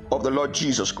name of the Lord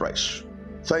Jesus Christ.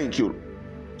 Thank you.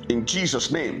 In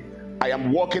Jesus' name, I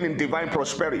am walking in divine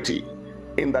prosperity.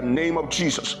 In the name of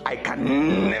Jesus, I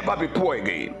can never be poor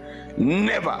again.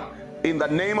 Never. In the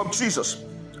name of Jesus,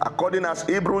 according as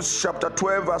Hebrews chapter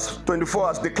 12 verse 24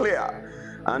 has declared,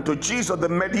 and to Jesus, the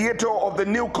mediator of the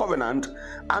new covenant,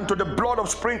 and to the blood of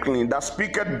sprinkling that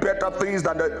speaketh better things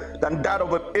than that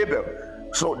of Abel.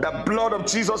 So the blood of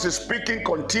Jesus is speaking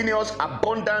continuous,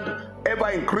 abundant,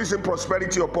 ever-increasing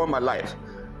prosperity upon my life,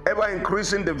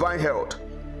 ever-increasing divine health.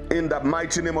 In the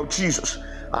mighty name of Jesus,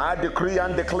 I decree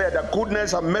and declare that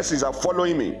goodness and mercies are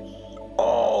following me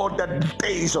all the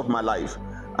days of my life,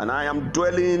 and I am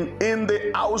dwelling in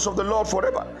the house of the Lord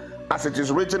forever, as it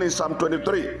is written in Psalm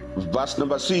 23, verse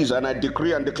number 6, and I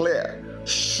decree and declare,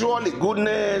 surely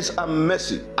goodness and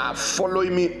mercy are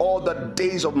following me all the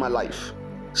days of my life.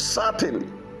 Certainly,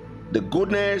 the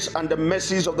goodness and the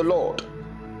mercies of the Lord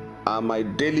are my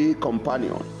daily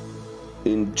companion.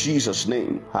 In Jesus'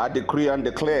 name, I decree and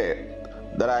declare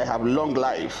that I have long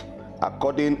life,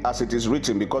 according as it is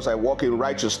written, because I walk in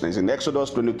righteousness. In Exodus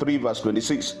 23, verse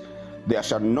 26, there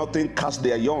shall nothing cast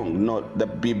their young, nor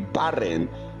be barren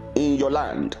in your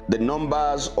land. The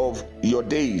numbers of your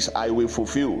days I will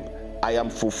fulfill. I am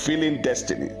fulfilling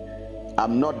destiny.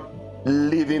 I'm not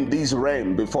living this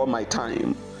realm before my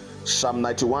time. Psalm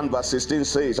 91 verse 16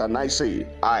 says, and I say,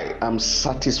 I am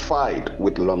satisfied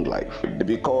with long life,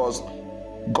 because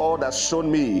God has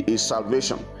shown me his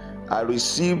salvation. I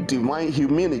receive divine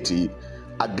immunity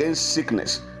against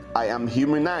sickness. I am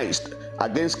immunized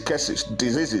against curses,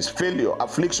 diseases, failure,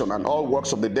 affliction, and all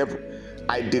works of the devil.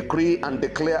 I decree and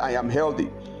declare I am healthy.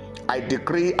 I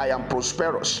decree I am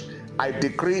prosperous. I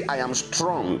decree I am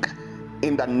strong.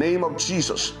 In the name of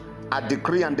Jesus, I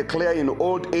decree and declare in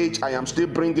old age I am still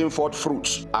bringing forth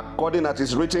fruits, according as it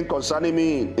is written concerning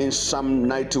me in Psalm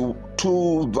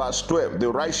 92 verse 12.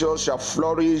 The righteous shall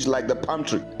flourish like the palm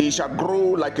tree. It shall grow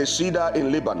like a cedar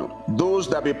in Lebanon. Those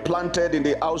that be planted in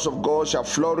the house of God shall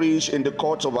flourish in the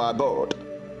courts of our God.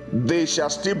 They shall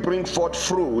still bring forth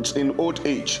fruits in old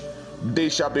age. They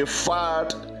shall be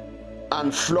fat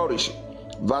and flourish.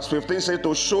 Verse 15 says,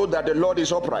 to show that the Lord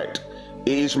is upright.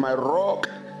 He is my rock,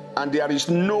 and there is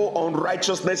no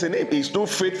unrighteousness in him. He is too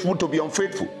faithful to be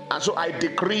unfaithful. And so I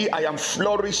decree I am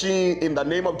flourishing in the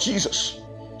name of Jesus.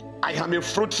 I am a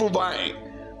fruitful vine,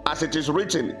 as it is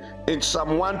written in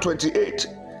Psalm 128,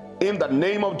 in the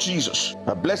name of Jesus.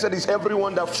 Blessed is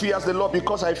everyone that fears the Lord.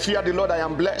 Because I fear the Lord, I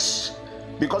am blessed.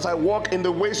 Because I walk in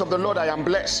the ways of the Lord, I am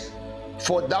blessed.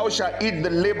 For thou shalt eat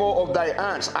the labor of thy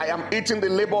hands. I am eating the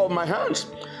labor of my hands.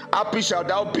 Happy shalt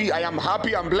thou be. I am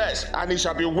happy and blessed, and it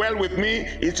shall be well with me.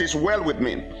 It is well with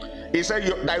me. He said,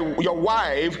 your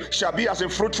wife shall be as a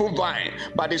fruitful vine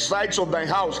by the sides of thy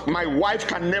house. My wife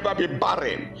can never be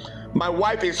barren. My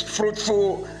wife is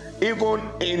fruitful. Even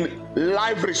in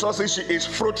life resources, she is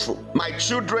fruitful. My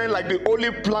children like the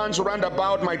olive plants round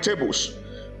about my tables.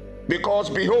 Because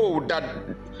behold,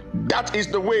 that is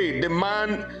the way the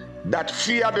man that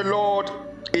fear the Lord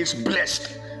is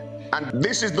blessed. And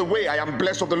this is the way I am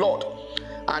blessed of the Lord.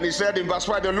 And he said in verse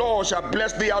 5, the Lord shall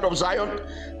bless thee out of Zion,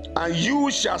 and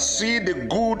you shall see the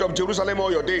good of Jerusalem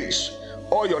all your days,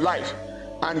 all your life.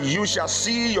 And you shall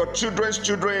see your children's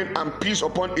children, and peace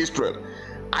upon Israel.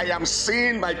 I am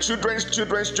seeing my children's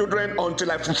children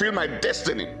until I fulfill my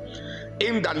destiny.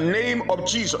 In the name of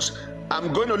Jesus,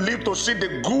 I'm going to live to see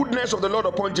the goodness of the Lord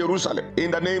upon Jerusalem.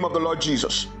 In the name of the Lord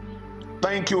Jesus.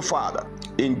 Thank you, Father.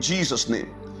 In Jesus'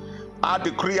 name, I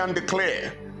decree and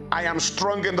declare I am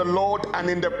strong in the Lord and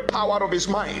in the power of his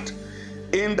might.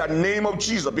 In the name of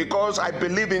Jesus, because I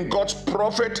believe in God's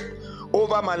prophet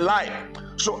over my life.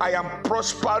 So I am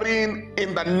prospering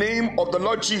in the name of the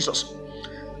Lord Jesus.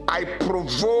 I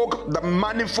provoke the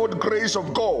manifold grace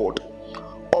of God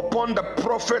upon the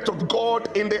prophet of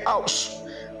God in the house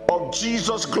of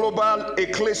Jesus Global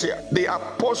Ekklesia, the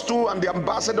apostle and the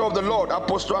ambassador of the Lord,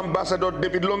 Apostle Ambassador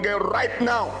David Longe, right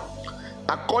now,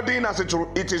 according as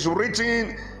it is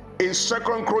written in 2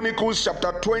 Chronicles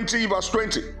chapter 20 verse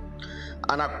 20,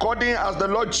 and according as the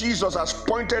Lord Jesus has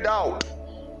pointed out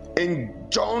in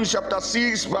John chapter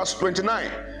 6 verse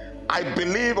 29, I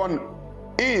believe on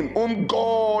him whom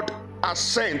God has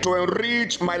sent to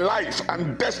enrich my life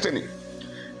and destiny.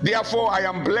 Therefore I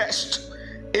am blessed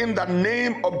in the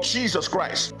name of Jesus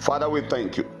Christ. Father, we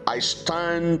thank you. I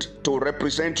stand to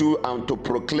represent you and to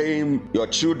proclaim your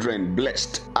children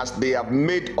blessed. As they have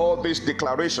made all this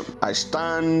declaration, I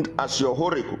stand as your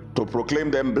oracle to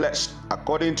proclaim them blessed,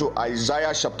 according to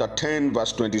Isaiah chapter 10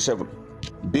 verse 27.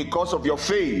 Because of your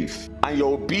faith and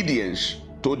your obedience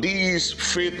to these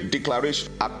faith declarations,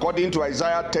 according to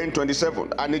Isaiah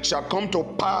 10:27, and it shall come to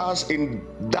pass in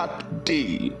that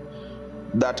day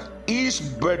that his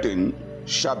burden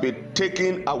shall be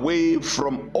taken away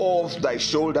from off thy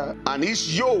shoulder, and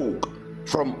his yoke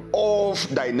from off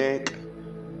thy neck,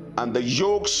 and the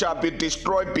yoke shall be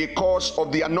destroyed because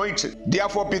of the anointing.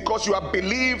 Therefore, because you have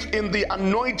believed in the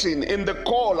anointing, in the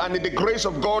call, and in the grace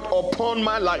of God upon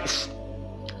my life,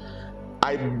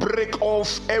 I break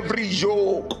off every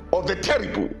yoke of the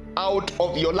terrible out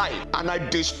of your life, and I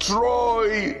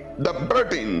destroy the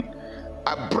burden.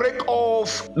 I break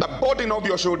off the burden of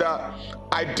your shoulder.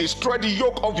 I destroy the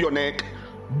yoke of your neck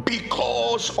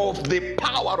because of the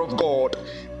power of God,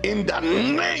 in the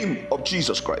name of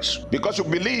Jesus Christ. Because you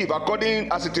believe,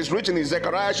 according as it is written in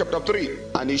Zechariah chapter 3,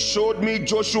 and he showed me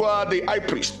Joshua the high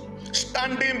priest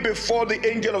standing before the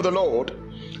angel of the Lord,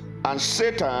 and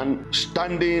Satan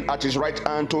standing at his right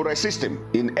hand to resist him.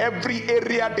 In every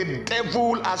area the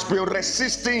devil has been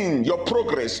resisting your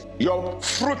progress, your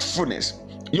fruitfulness,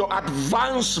 your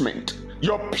advancement,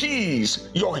 your peace,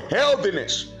 your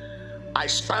healthiness, I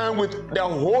stand with the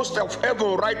host of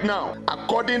heaven right now,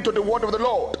 according to the word of the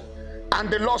Lord. And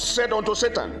the Lord said unto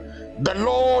Satan, the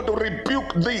Lord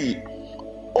rebuke thee,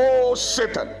 O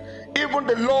Satan. Even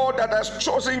the Lord that has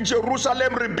chosen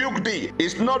Jerusalem rebuke thee.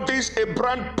 Is not this a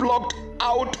brand plucked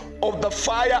out of the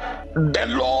fire? The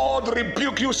Lord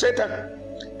rebuke you, Satan.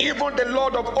 Even the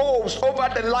Lord of hosts over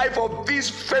the life of this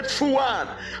faithful one,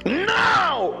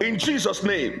 now in Jesus'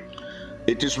 name.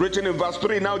 It is written in verse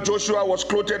 3, now Joshua was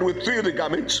clothed with filthy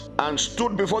garments and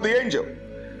stood before the angel.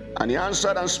 And he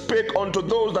answered and spake unto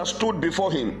those that stood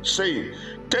before him, saying,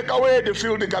 take away the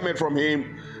filthy garment from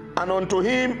him. And unto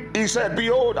him he said,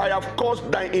 behold, I have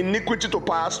caused thy iniquity to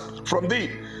pass from thee,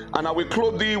 and I will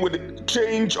clothe thee with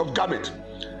change of garment.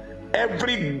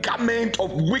 Every garment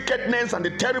of wickedness and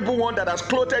the terrible one that has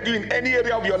clothed you in any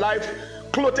area of your life,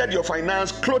 clothed your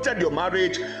finance, clothed your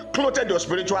marriage, clothed your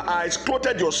spiritual eyes,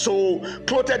 clothed your soul,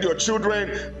 clothed your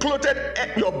children, clothed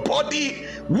your body,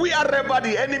 wherever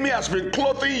the enemy has been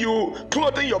clothing you,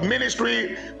 clothing your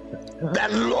ministry, the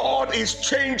Lord is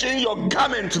changing your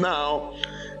garment now.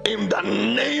 In the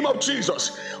name of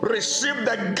Jesus, receive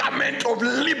the garment of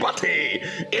liberty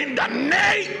in the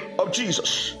name of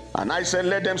Jesus. And I said,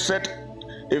 let them set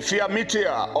a fair meteor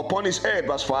upon his head,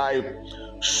 verse 5.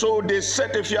 So they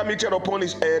set a fair meteor upon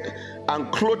his head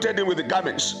and clothed him with the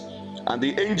garments. And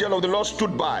the angel of the Lord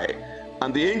stood by,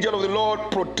 and the angel of the Lord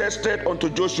protested unto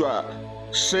Joshua,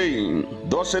 saying,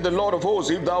 thus said the Lord of hosts,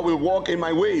 if thou wilt walk in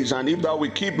my ways, and if thou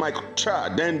wilt keep my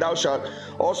charge, then thou shalt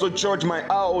also judge my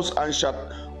house, and shalt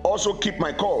also keep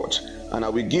my courts, and I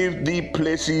will give thee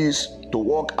places to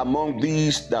walk among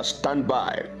these that stand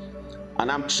by.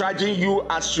 And I'm charging you,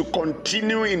 as you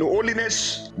continue in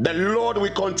holiness, the Lord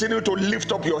will continue to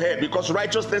lift up your head, because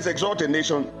righteousness exalts a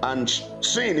nation, and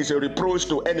sin is a reproach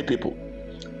to any people.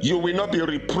 You will not be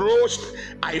reproached.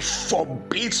 I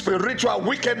forbid spiritual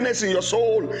wickedness in your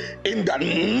soul in the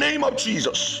name of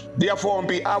Jesus. Therefore, on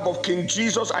behalf of King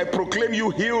Jesus, I proclaim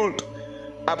you healed.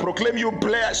 I proclaim you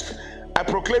blessed. I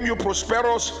proclaim you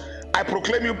prosperous. I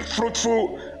proclaim you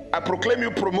fruitful. I proclaim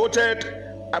you promoted.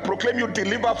 I proclaim you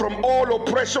delivered from all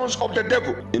oppressions of the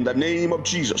devil in the name of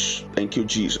Jesus. Thank you,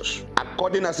 Jesus.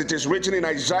 According as it is written in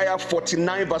Isaiah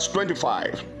 49 verse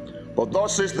 25. But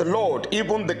thus says the Lord,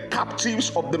 even the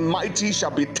captives of the mighty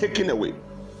shall be taken away,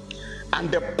 and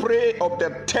the prey of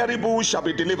the terrible shall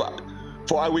be delivered.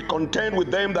 For I will contend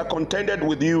with them that contended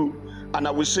with you, and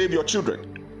I will save your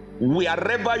children.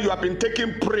 Wherever you have been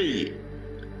taken prey,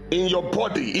 in your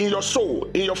body, in your soul,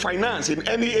 in your finance, in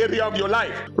any area of your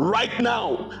life, right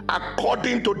now,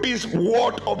 according to this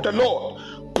word of the Lord,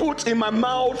 put in my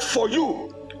mouth for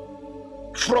you,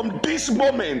 from this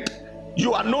moment,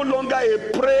 you are no longer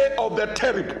a prey of the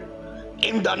terrible,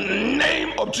 in the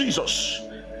name of Jesus.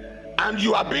 And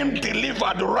you are being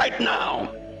delivered right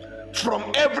now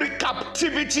from every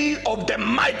captivity of the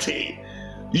mighty.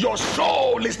 Your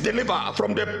soul is delivered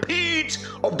from the pit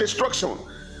of destruction.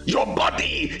 Your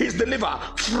body is delivered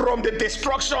from the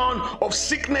destruction of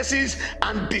sicknesses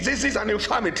and diseases and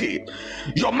infirmity.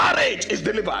 Your marriage is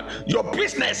delivered. Your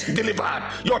business is delivered.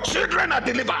 Your children are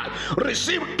delivered.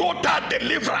 Receive total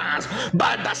deliverance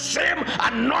by the same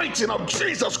anointing of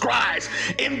Jesus Christ,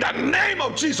 in the name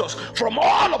of Jesus, from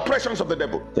all oppressions of the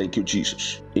devil. Thank you,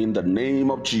 Jesus. In the name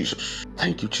of Jesus.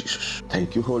 Thank you, Jesus.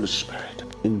 Thank you, Holy Spirit.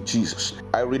 In Jesus' name.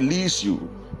 I release you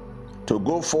to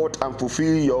go forth and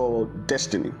fulfill your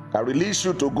destiny. I release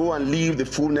you to go and live the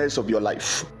fullness of your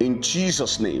life. In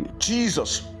Jesus' name.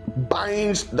 Jesus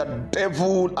binds the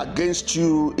devil against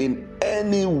you in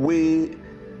any way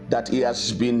that he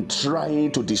has been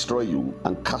trying to destroy you,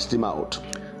 and cast him out.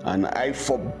 And I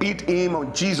forbid him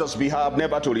on Jesus' behalf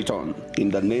never to return. In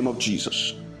the name of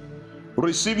Jesus.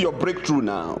 Receive your breakthrough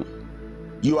now.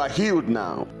 You are healed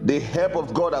now. The help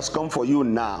of God has come for you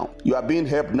now. You are being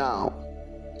helped now.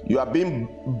 You are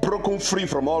being broken free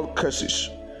from all curses.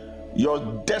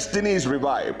 Your destiny is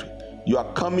revived. You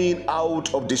are coming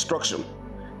out of destruction.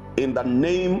 In the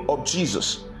name of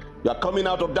Jesus, you are coming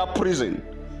out of that prison.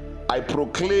 I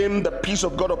proclaim the peace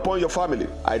of God upon your family.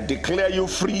 I declare you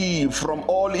free from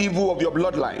all evil of your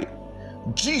bloodline.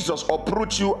 Jesus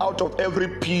uproots you out of every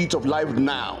pit of life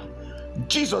now.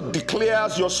 Jesus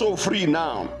declares your soul free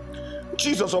now.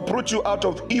 Jesus uproots you out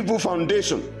of evil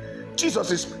foundation.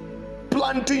 Jesus is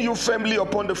planting you firmly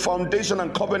upon the foundation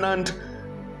and covenant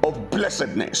of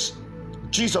blessedness.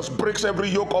 Jesus breaks every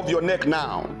yoke off your neck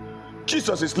now.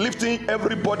 Jesus is lifting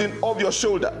every burden off your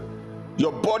shoulder.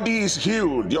 Your body is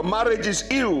healed. Your marriage is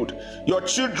healed. Your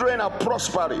children are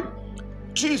prospering.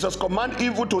 Jesus command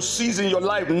evil to cease in your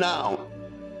life now.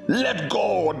 Let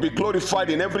God be glorified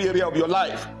in every area of your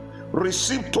life.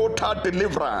 Receive total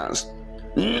deliverance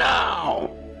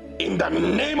now. In the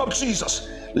name of Jesus,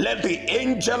 let the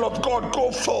angel of God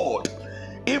go forth,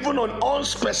 even on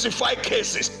unspecified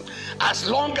cases. As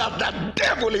long as the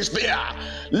devil is there,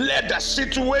 let the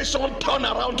situation turn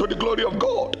around to the glory of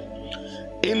God.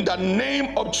 In the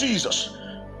name of Jesus,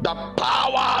 the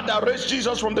power that raised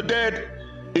Jesus from the dead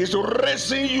is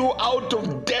raising you out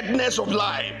of deadness of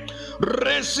life,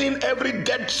 raising every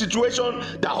dead situation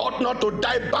that ought not to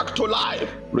die back to life.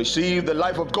 Receive the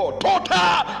life of God.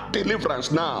 Total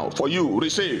deliverance now for you.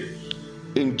 Receive.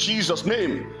 In Jesus'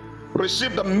 name,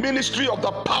 receive the ministry of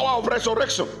the power of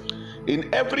resurrection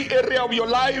in every area of your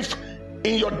life,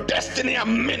 in your destiny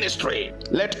and ministry.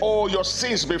 Let all your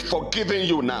sins be forgiven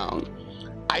you now.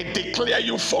 I declare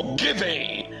you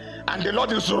forgiven, and the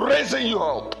Lord is raising you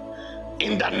up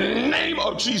in the name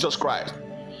of Jesus Christ.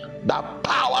 The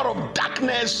power of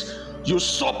darkness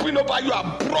usurping over you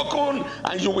are broken,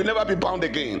 and you will never be bound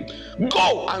again.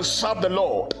 Go and serve the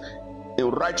Lord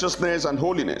in righteousness and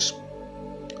holiness.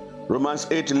 Romans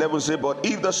 8:11 says, but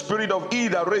if the spirit of he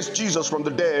that raised Jesus from the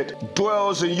dead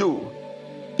dwells in you,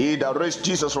 he that raised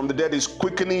Jesus from the dead is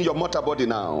quickening your mortal body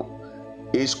now.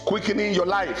 Is quickening your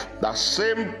life. The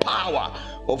same power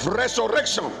of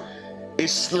resurrection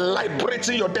is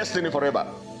liberating your destiny forever.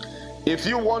 If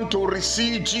you want to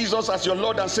receive Jesus as your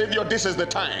Lord and Savior, this is the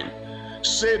time.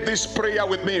 Say this prayer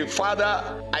with me.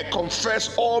 Father, I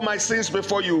confess all my sins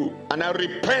before you, and I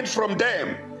repent from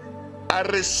them. I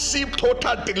receive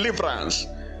total deliverance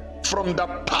from the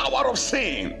power of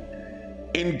sin.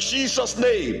 In Jesus'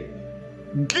 name,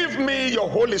 give me your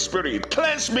Holy Spirit.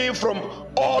 Cleanse me from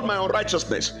all my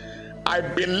unrighteousness. I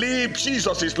believe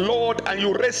Jesus is Lord, and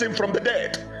you raised him from the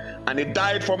dead, and he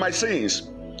died for my sins.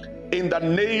 In the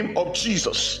name of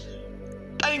Jesus.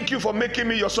 Thank you for making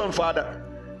me your son, Father.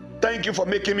 Thank you for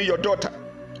making me your daughter.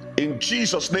 In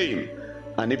Jesus' name.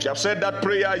 And if you have said that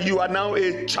prayer, you are now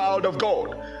a child of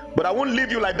God. But I won't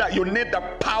leave you like that. You need the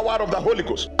power of the Holy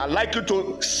Ghost. I'd like you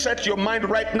to set your mind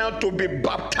right now to be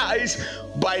baptized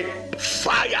by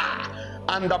fire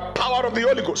and the power of the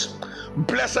Holy Ghost.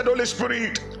 Blessed Holy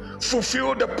Spirit,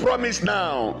 fulfill the promise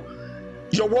now.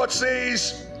 Your word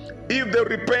says, if they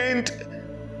repent,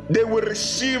 they will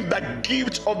receive the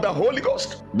gift of the Holy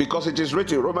Ghost. Because it is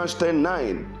written, Romans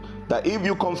 10:9, that if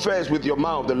you confess with your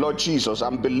mouth the Lord Jesus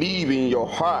and believe in your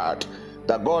heart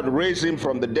that God raised him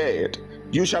from the dead,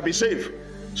 you shall be saved.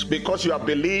 Because you have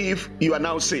believed, you are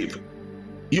now saved.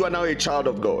 You are now a child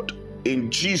of God.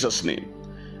 In Jesus' name.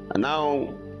 And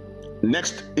now,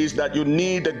 next is that you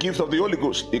need the gift of the Holy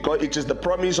Ghost, because it is the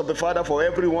promise of the Father for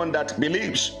everyone that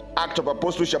believes. Acts of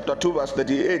Apostles chapter 2 verse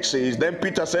 38 says, then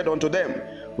Peter said unto them,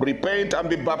 repent and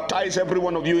be baptized every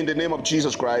one of you in the name of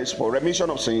Jesus Christ for remission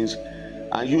of sins,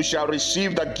 and you shall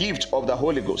receive the gift of the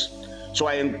Holy Ghost. So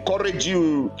I encourage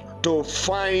you to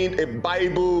find a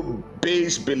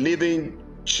Bible-based believing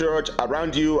church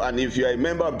around you, and if you are a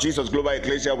member of Jesus Global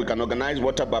Ekklesia, we can organize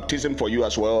water baptism for you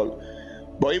as well.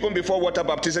 But even before water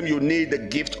baptism, you need the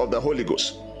gift of the Holy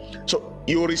Ghost. So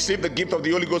you receive the gift of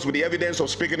the Holy Ghost with the evidence of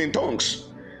speaking in tongues.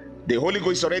 The Holy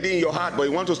Ghost is already in your heart, but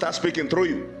you want to start speaking through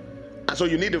you. And so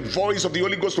you need the voice of the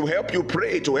Holy Ghost to help you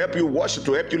pray, to help you worship,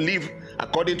 to help you live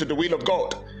according to the will of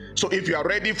God. So if you are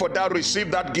ready for that,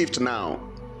 receive that gift now.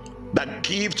 The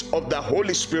gift of the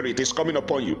Holy Spirit is coming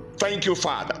upon you. Thank you,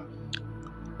 Father.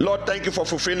 Lord, thank you for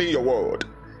fulfilling your word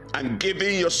and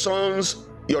giving your sons,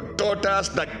 your daughters,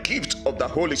 the gift of the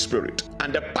Holy Spirit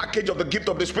and the package of the gift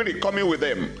of the Spirit coming with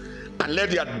them, and let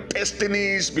their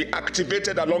destinies be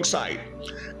activated alongside.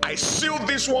 I seal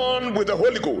this one with the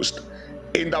Holy Ghost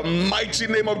in the mighty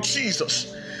name of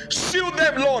Jesus. Seal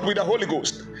them, Lord, with the Holy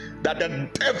Ghost, that the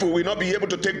devil will not be able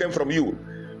to take them from you.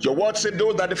 Your word said,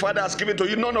 those that the Father has given to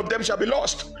you, none of them shall be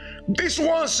lost. These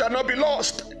ones shall not be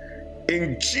lost.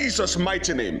 In Jesus'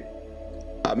 mighty name.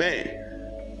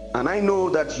 Amen. And I know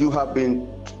that you have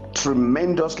been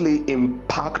tremendously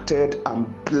impacted and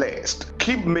blessed.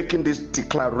 Keep making this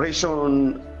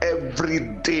declaration every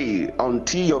day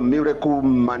until your miracle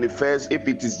manifests, if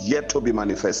it is yet to be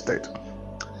manifested.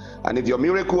 And if your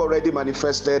miracle already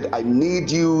manifested, I need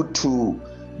you to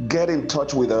get in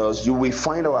touch with us. You will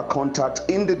find our contact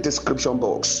in the description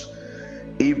box.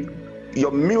 If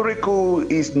your miracle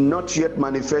is not yet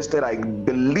manifested, I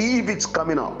believe it's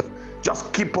coming up.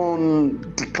 Just keep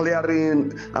on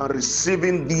declaring and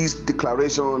receiving these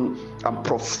declaration and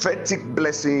prophetic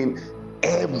blessing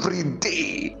every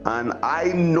day. And I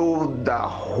know the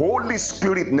Holy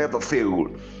Spirit never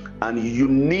failed, and you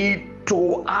need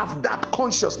to have that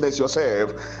consciousness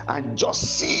yourself and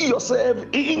just see yourself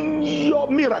in your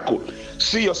miracle.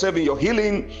 See yourself in your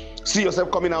healing. See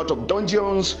yourself coming out of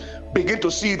dungeons. Begin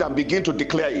to see it and begin to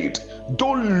declare it.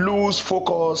 Don't lose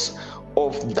focus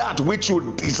of that which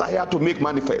you desire to make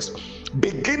manifest.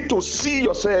 Begin to see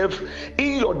yourself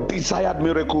in your desired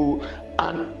miracle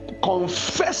and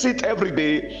confess it every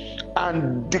day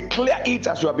and declare it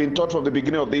as you have been taught from the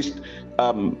beginning of this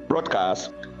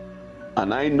broadcast.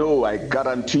 And I know, I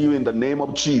guarantee you, in the name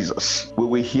of Jesus, we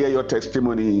will hear your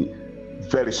testimony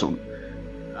very soon.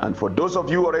 And for those of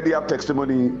you who already have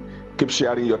testimony, keep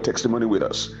sharing your testimony with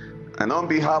us. And on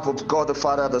behalf of God the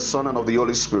Father, the Son, and of the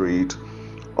Holy Spirit,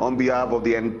 on behalf of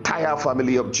the entire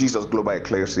family of Jesus Global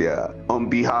Ekklesia, on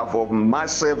behalf of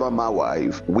myself and my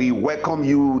wife, we welcome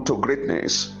you to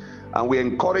greatness, and we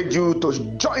encourage you to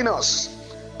join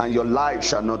us, and your life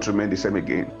shall not remain the same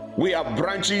again. We have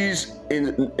branches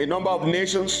in a number of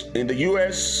nations, in the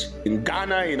US, in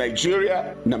Ghana, in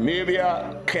Nigeria,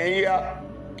 Namibia, Kenya,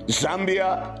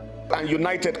 Zambia, and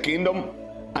United Kingdom,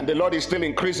 and the Lord is still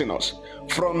increasing us.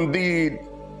 From the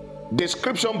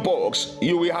description box,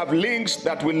 you will have links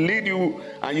that will lead you,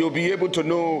 and you'll be able to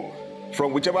know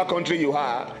from whichever country you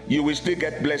are, you will still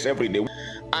get blessed every day.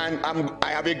 And I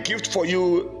have a gift for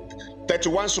you,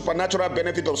 31 supernatural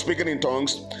benefit of speaking in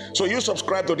tongues. So you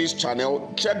subscribe to this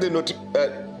channel, check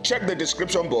the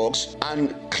description box,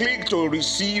 and click to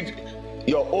receive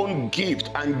your own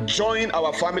gift and join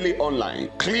our family online.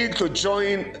 Click to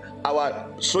join our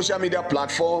social media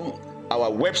platform, our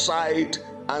website,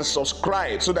 and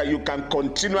subscribe so that you can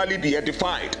continually be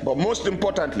edified. But most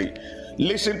importantly,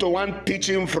 listen to one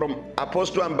teaching from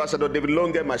Apostle Ambassador David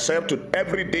Longe, myself, to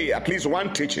every day, at least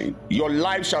one teaching. Your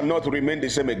life shall not remain the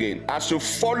same again. As you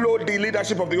follow the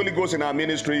leadership of the Holy Ghost in our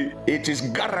ministry, it is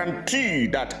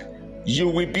guaranteed that you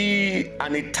will be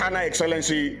an eternal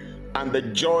excellency and the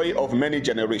joy of many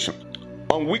generations.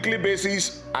 On weekly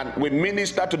basis, and we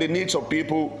minister to the needs of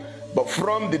people. But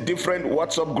from the different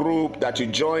WhatsApp group that you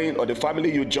join or the family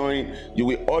you join, you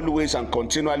will always and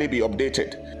continually be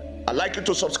updated. I'd like you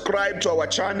to subscribe to our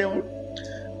channel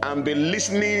and be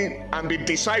listening and be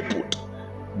discipled.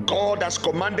 God has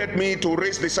commanded me to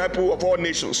raise disciples of all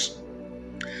nations.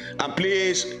 And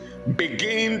please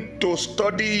begin to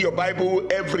study your Bible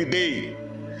every day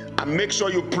and make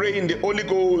sure you pray in the Holy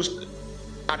Ghost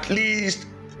at least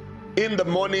in the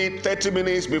morning 30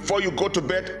 minutes, before you go to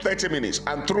bed 30 minutes,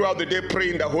 and throughout the day pray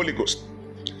in the Holy Ghost.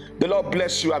 The Lord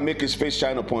bless you and make his face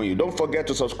shine upon you. Don't forget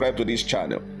to subscribe to this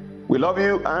channel. We love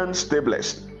you and stay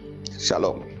blessed.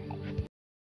 Shalom.